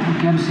eu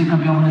quero ser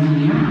campeão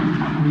brasileiro,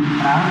 a curto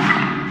prazo,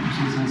 não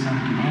sei se vai ser ano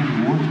que vem,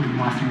 o outro, o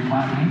Master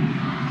 4 ainda.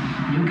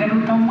 E eu quero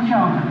lutar o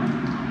Mundial, cara.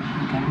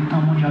 Eu quero lutar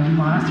o Mundial de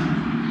Master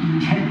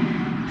e,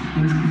 se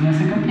Deus quiser,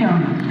 ser campeão.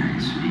 É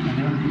isso aí.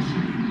 Entendeu? Isso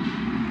aí.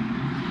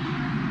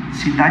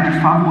 Cidade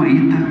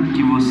favorita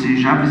que você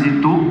já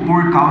visitou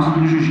por causa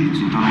do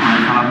jiu-jitsu? Então não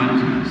vai falar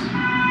Buenos Aires.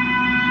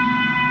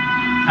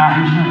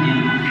 Rio de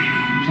Janeiro.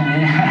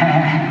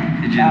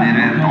 Rio de Janeiro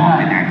é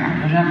top, né, cara?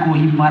 Eu já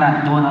corri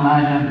maratona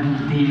lá, já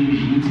lutei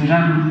jiu-jitsu. Eu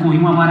já corri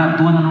uma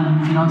maratona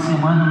no final de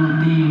semana,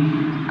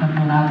 lutei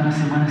campeonato na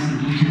semana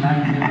seguinte lá,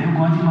 entendeu? Eu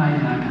gosto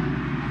demais lá, cara.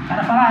 O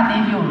cara fala,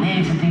 tem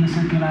violência, tem não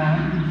sei o que lá.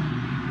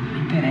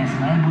 Não interessa,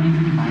 lá é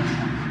bonito demais,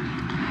 cara.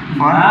 E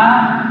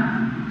lá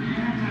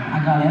a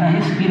galera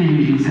respira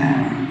jiu-jitsu,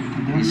 né?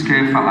 Entendeu? Isso que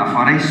eu ia falar,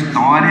 fora a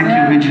história que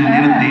o Rio de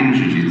Janeiro tem no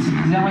jiu-jitsu. Se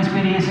quiser uma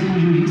experiência com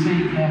jiu-jitsu,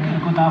 é aquilo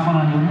que eu estava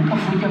falando, eu nunca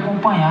fui de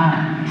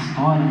acompanhar a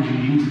história do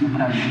jiu-jitsu no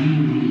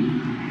Brasil.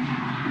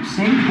 Eu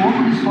sei um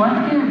pouco de história,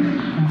 porque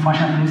como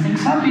faixa preta você tem que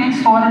saber a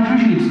história do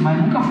jiu-jitsu, mas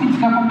nunca fui de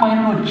ficar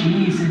acompanhando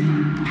notícias. O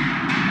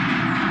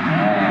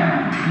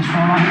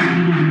pessoal lá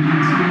respira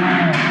jiu-jitsu e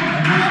é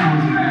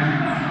gostoso, né?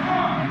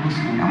 É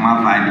gostoso. É uma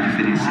vibe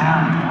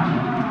diferenciada.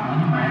 Bom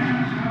demais,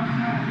 né?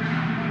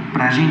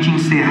 Pra gente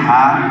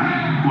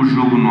encerrar o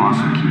jogo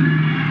nosso aqui,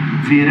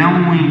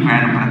 verão ou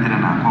inverno pra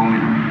treinar, qual o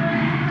melhor?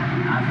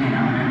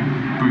 Verão, né?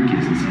 Por que,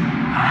 Cecília?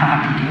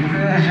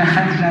 Porque já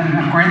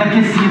acorda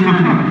aquecido, né?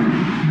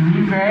 No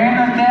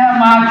inverno até a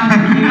máquina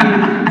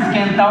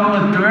esquentar o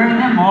motor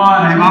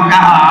demora. É igual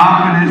carro a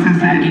álcool, né,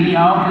 Cecília? Aquele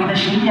álcool ainda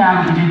cheio de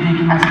água que a gente tem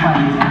aqui no nosso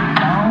país, né?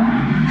 Então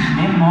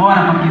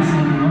demora pra aquecer,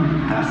 entendeu?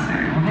 Tá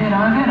certo. Então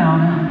verão é verão,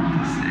 né?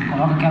 Tá certo.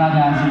 Coloca aquela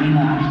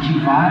gasolina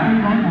aditivada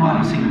e vai embora.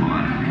 Vamos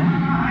embora. Entendeu?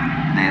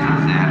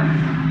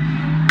 10-0.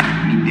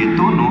 Me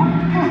detonou.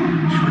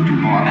 Show de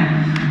bola.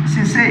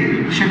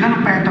 Sensei,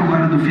 chegando perto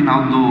agora do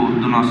final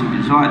do nosso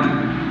episódio,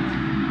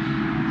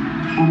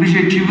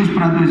 objetivos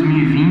para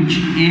 2020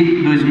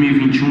 e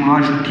 2021,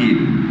 lógico que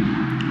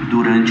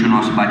durante o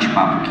nosso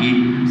bate-papo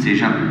aqui você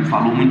já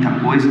falou muita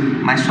coisa,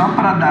 mas só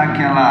para dar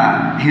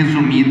aquela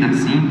resumida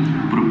assim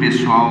para o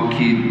pessoal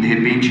que de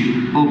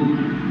repente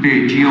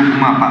perdi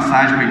alguma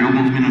passagem, perdi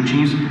alguns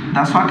minutinhos,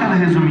 dá só aquela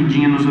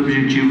resumidinha nos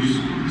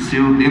objetivos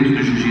seu dentro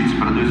do jiu-jitsu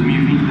para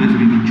 2020 e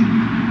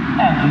 2021.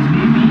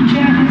 2020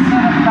 é a gente se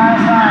adaptar a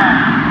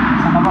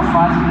essa nova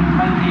fase que a gente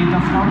vai ter até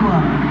o final do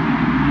ano.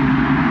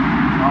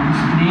 Novos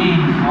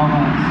treinos,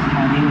 novas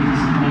maneiras de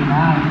se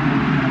treinar, que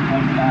não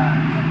pode estar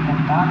em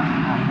contato,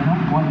 ainda não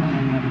pode, porque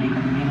a minha briga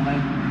também não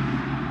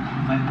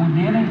vai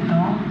poder, né?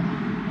 Então,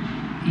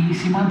 e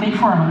se manter em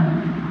forma, né?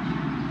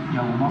 de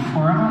alguma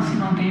forma, se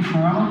manter em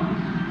forma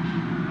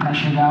para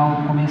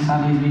começar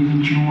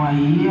 2021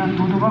 aí a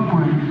todo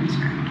vapor, né?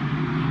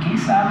 E quem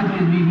sabe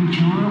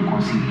 2021 eu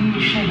conseguir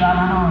chegar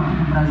lá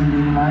no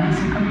brasileiro lá e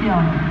ser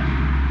campeão, né?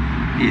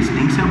 Esse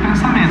tem que ser o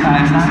pensamento,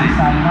 né?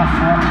 Sair na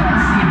foto lá em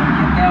cima,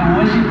 porque até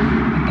hoje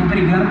eu tô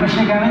brigando para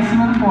chegar lá em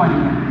cima do pódio,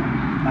 né?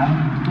 Lá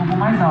no topo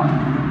mais alto,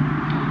 entendeu?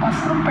 Tô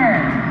passando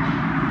perto.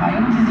 Aí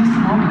eu não desisto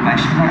nunca. Vai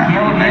chegar, aqui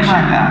é o vai lema,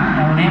 chegar.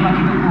 É o lema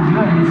aqui do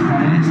Covil, é esse,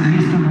 cara. Eu não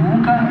desisto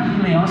nunca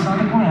e leão só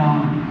anda com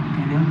leão,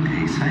 entendeu?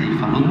 É isso aí,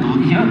 falou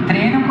tudo. E eu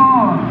treino com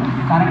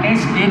o cara que é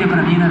espelho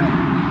pra mim, né,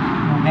 velho?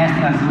 O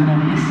mestre azul, né?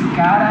 Esse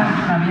cara,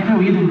 pra mim, é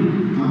meu ídolo,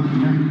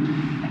 entendeu?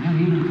 É meu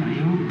ídolo,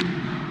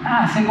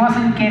 cara. Você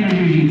gosta de quem no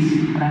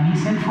jiu-jitsu? Pra mim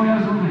sempre foi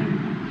azul, velho,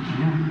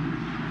 entendeu?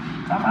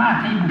 Só fala,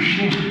 tem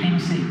bochecha, tem não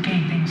sei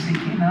quem, tem não sei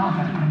quem. Não,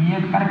 cara, pra mim é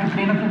o cara que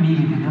treina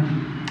comigo, entendeu?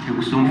 Eu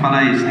costumo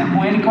falar isso, né? É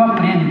com ele que eu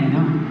aprendo,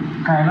 entendeu?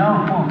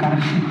 Carlão, pô, cara,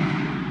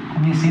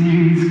 comecei no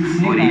jiu-jitsu com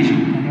você, origem.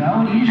 Cara, entendeu? A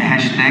origem.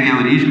 Hashtag é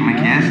origem, como é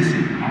que é,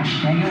 Ceci?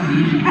 Hashtag é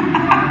origem.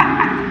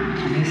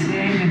 Esse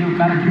aí, entendeu? O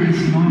cara que me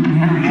ensinou o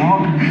primeiro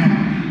golpe, entendeu?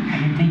 A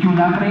gente tem que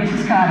olhar pra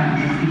esses caras,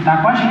 entendeu? Que tá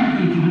com a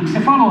gente, e aquilo que você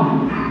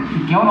falou,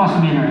 que é o nosso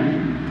melhor,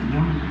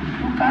 entendeu?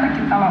 O cara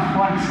que tá lá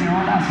fora, que você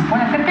olha, você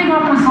pode até pegar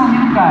uma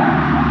posiçãozinha do cara,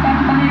 mas o cara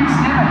não tá nem aí com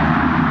você, velho,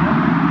 entendeu?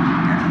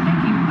 Você tem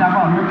que dar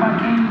valor pra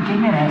quem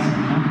merece,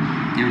 entendeu?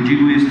 Eu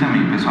digo isso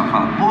também, o pessoal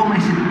fala, pô,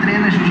 mas você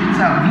treina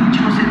jiu-jitsu há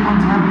 20, não sei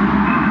quantos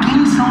anos.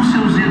 Quem são os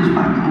seus ídolos?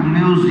 Os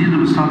meus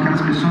ídolos são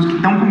aquelas pessoas que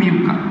estão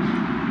comigo, cara.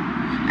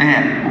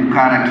 É, o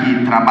cara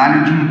que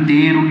trabalha o dia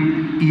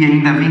inteiro e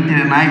ainda vem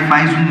treinar e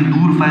faz um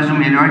duro, faz o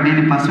melhor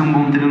dele para ser um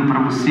bom treino para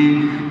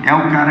você. É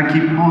o cara que,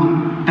 pô,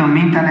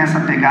 também tá nessa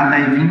pegada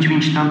aí 20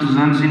 e tantos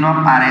anos e não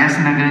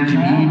aparece na grande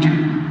mídia.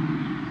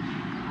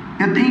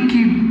 Eu tenho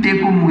que ter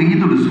como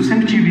ídolos, eu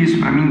sempre tive isso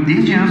pra mim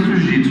desde antes do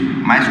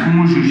jiu-jitsu, mas com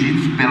o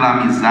jiu-jitsu,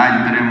 pela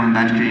amizade, pela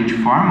irmandade que a gente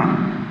forma,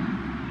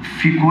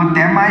 ficou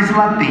até mais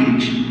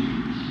latente.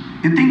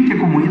 Eu tenho que ter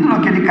como ídolo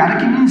aquele cara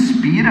que me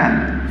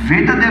inspira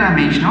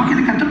verdadeiramente, não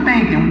aquele cara, tudo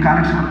bem, tem um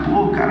cara que você fala,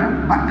 pô,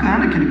 cara,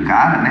 bacana aquele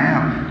cara,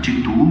 né,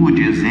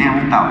 atitude,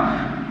 exemplo e tal,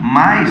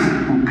 mas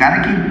o cara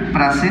que,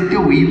 pra ser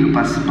teu ídolo,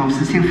 pra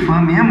você ser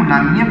fã mesmo,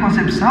 na minha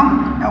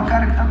concepção, é o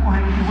cara que tá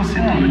correndo com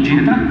você todo dia.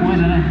 Outra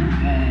coisa, né,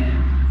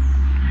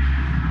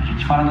 a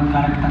gente fala do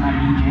cara que tá na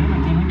mídia aí,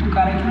 mas tem muito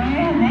cara aí que não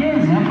é nem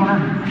exemplo,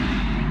 né?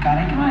 Tem cara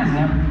aí que não é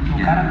exemplo.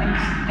 O cara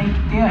tem que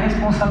ter a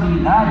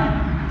responsabilidade.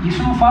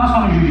 Isso não fala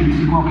só no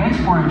jiu-jitsu, em qualquer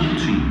esporte.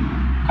 Sim.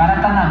 O cara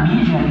tá na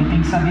mídia, ele tem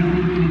que saber que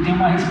ele tem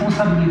uma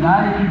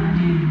responsabilidade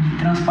de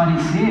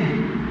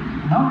transparecer.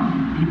 Não,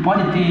 ele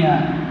pode ter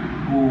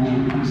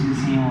como se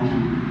diz assim,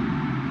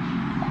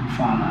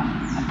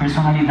 a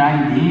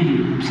personalidade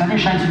dele, não precisa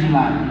deixar isso de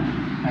lado.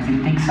 Mas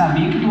ele tem que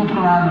saber que do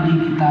outro lado ali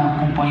que está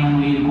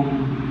acompanhando ele como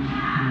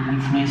um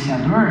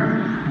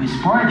influenciador no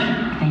esporte,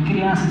 que tem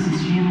criança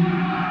assistindo,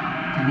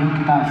 entendeu?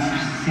 Que está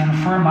sendo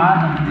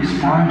formado aqui no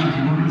esporte,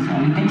 entendeu?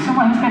 Ele tem que ser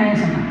uma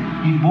referência, cara,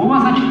 de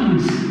boas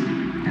atitudes,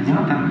 entendeu?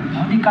 Exatamente.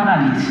 Não de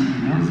canalice,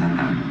 entendeu?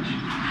 Exatamente.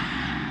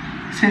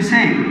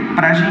 Sensei,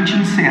 para a gente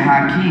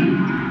encerrar aqui,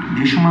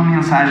 deixa uma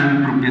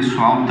mensagem para o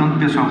pessoal, tanto o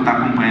pessoal que está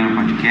acompanhando o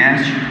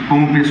podcast,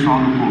 como o pessoal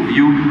do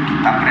Covil, que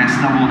está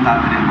prestes a voltar a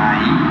treinar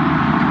aí.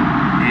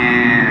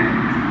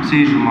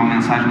 Seja uma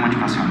mensagem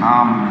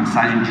motivacional, uma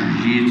mensagem de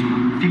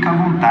jiu-jitsu, fica à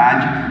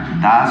vontade,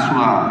 dá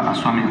a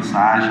sua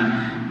mensagem.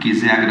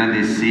 Quiser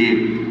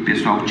agradecer o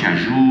pessoal que te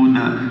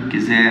ajuda,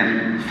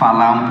 quiser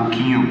falar um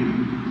pouquinho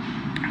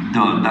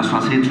das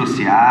suas redes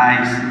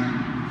sociais,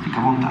 fica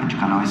à vontade, o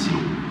canal é seu.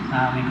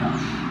 Legal.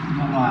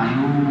 Vamos lá,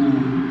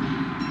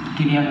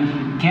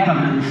 quero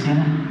agradecer,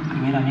 né?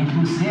 Primeiramente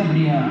você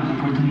abrir a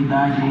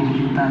oportunidade aí de a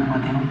gente estar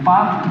batendo um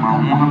papo. Uma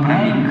honra pra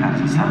mim, cara,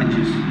 você sabe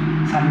disso.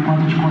 Sabe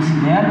quanto eu te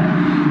considero,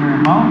 meu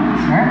irmão,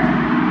 certo?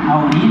 A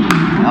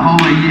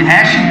origem.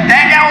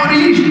 Hashtag a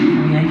origem!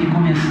 Foi aí que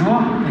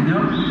começou,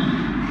 entendeu?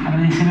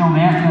 Agradecer meu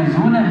mestre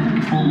azul, né?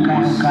 Que foi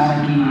o cara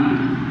que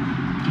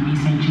me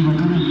incentiva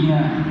todo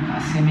dia a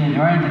ser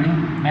melhor, entendeu?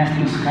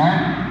 Mestre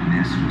Oscar.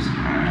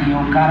 Que é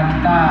o cara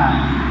que tá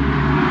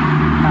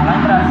lá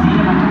em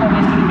Brasília, mas toda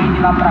vez que ele vem de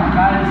lá pra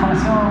cá, ele fala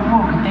assim,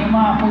 Boca, tem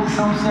uma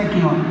posição pra você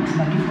aqui, ó. Isso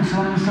daqui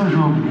funciona no seu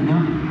jogo, entendeu?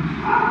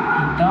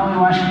 Então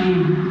eu acho que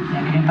é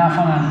o que a gente tava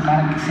falando, o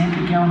cara que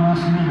sempre quer o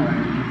nosso melhor,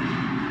 entendeu?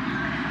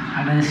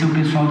 Agradecer o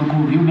pessoal do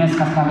Covil, o mestre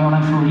Cascavel lá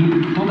em Floripa,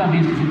 que toda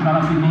vez que eu fui pra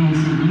lá fui bem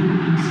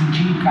recebido, me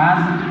senti em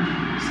casa.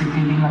 Você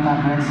ter vindo lá da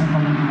Grécia, sempre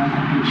alguém que vai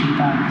competir,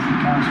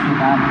 ficar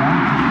hospedado lá.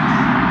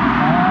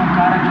 Então é um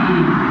cara que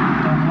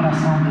tem um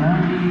coração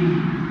grande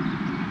e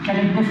que a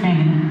gente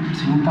defende, né?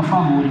 Se luta a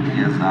favor,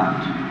 entendeu?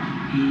 Exato.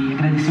 E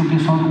agradecer o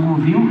pessoal do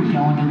Covil, que é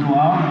onde eu dou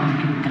aula,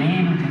 onde eu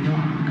treino, entendeu?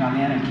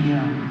 Galera aqui,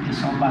 ó,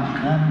 pessoal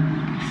bacana,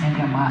 que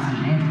sempre amassa a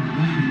gente,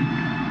 entendeu?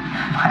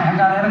 Mas é a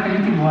galera que a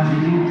gente gosta,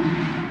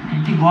 a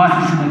gente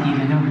gosta disso daqui,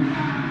 entendeu?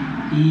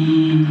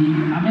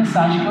 E a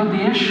mensagem que eu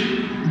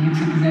deixo, se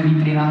você quiser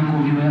vir treinar no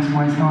Covil, as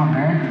portas estão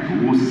abertas.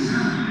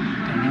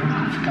 Entendeu?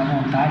 Fica à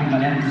vontade, a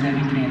galera que quiser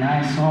vir treinar,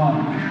 é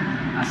só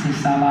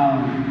acessar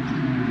lá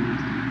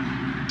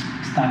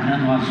Instagram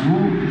do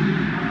Azul,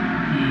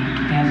 e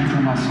que tem as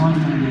informações,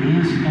 tem o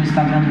endereço, tem o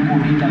Instagram do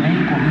Covid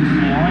também, Covid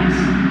dos Leões.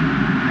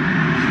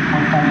 Você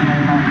pode estar vindo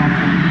aí dar um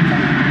conteúdo,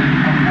 fazer um treino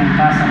para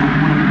voltar essa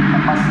loucura que está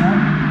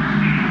passando.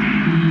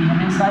 E a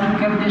mensagem que eu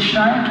quero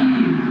deixar é que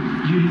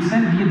jiu-jitsu é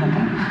vida,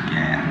 cara.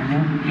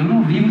 Entendeu? Eu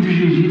não vivo de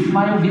jiu-jitsu,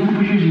 mas eu vivo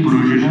pro jiu-jitsu.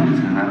 Pro jiu-jitsu,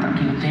 exatamente.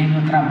 Porque eu tenho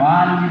meu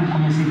trabalho, eu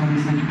comecei a fazer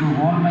isso aqui pro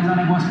hobby, mas é um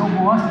negócio que eu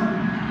gosto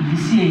e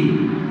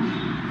viciei.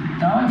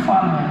 Então eu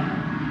falo,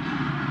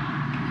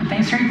 eu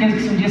tenho certeza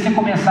que se um dia você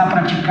começar a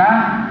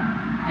praticar,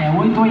 é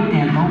 8 ou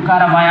 80. Ou o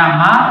cara vai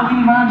amar ou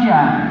ele vai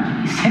odiar.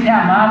 E se ele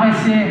amar, vai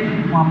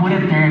ser um amor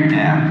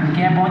eterno,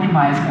 porque é bom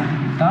demais, cara.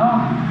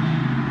 Então,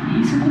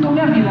 isso mudou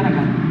minha vida, né,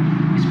 cara?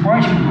 O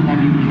esporte mudou minha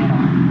vida em geral.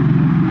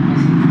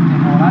 Comecei a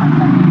futebol lá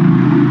também.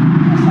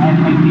 Nessa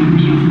época eu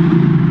bebia,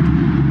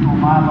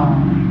 tomava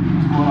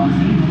uns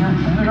gorozinhos, né?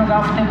 Então eu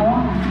jogava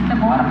futebol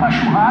era pra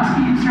churrasco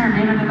e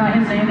cerveja na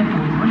resenha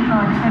depois. Hoje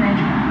não, é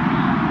diferente, cara.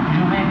 Hoje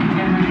eu venho aqui,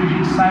 treino meu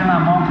jiu-jitsu, saio na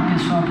mão com o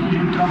pessoal aqui, a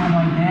gente troca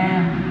uma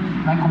ideia,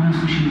 vai comer um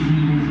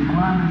sushizinho de vez em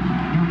quando,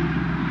 entendeu?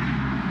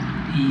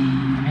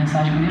 E a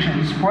mensagem que eu deixo é: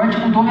 o esporte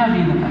mudou minha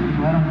vida, cara.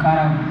 Eu era um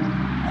cara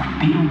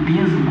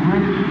peso,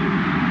 gordo.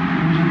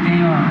 Hoje eu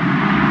tenho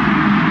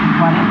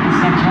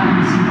 47 anos,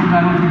 me sinto um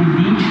garoto de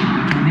 20,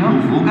 entendeu?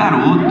 Eu vou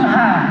garoto.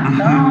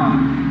 Então,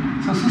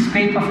 sou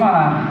suspeito pra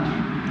falar, né?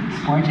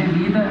 Esporte é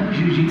vida,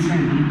 jiu-jitsu é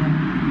vida.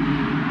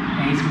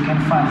 E é isso que eu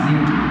quero fazer,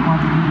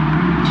 enquanto me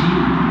permitir,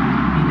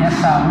 me der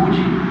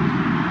saúde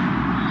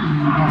e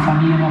minha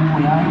família me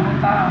apoiar, eu vou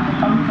estar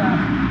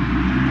lutando.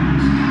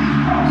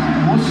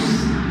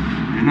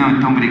 Não,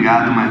 então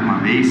obrigado mais uma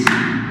vez,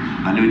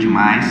 valeu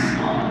demais.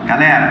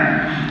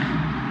 Galera,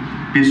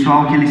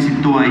 pessoal que ele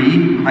citou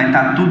aí, vai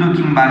estar tudo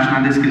aqui embaixo na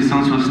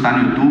descrição se você está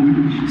no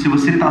YouTube. Se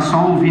você está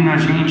só ouvindo a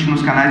gente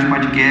nos canais de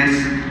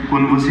podcast,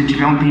 quando você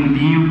tiver um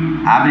tempinho,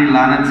 abre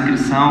lá na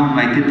descrição,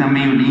 vai ter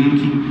também o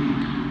link.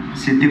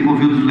 CT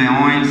Covil dos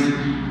Leões,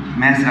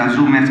 Mestre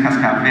Azul, Mestre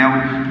Cascavel,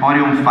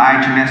 Orion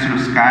Fight, Mestre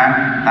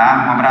Oscar,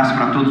 tá? Um abraço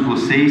para todos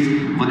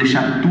vocês. Vou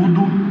deixar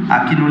tudo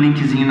aqui no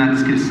linkzinho na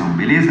descrição,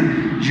 beleza?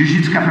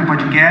 Jiu-Jitsu Café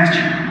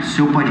Podcast,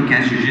 seu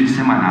podcast de jiu-jitsu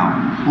semanal.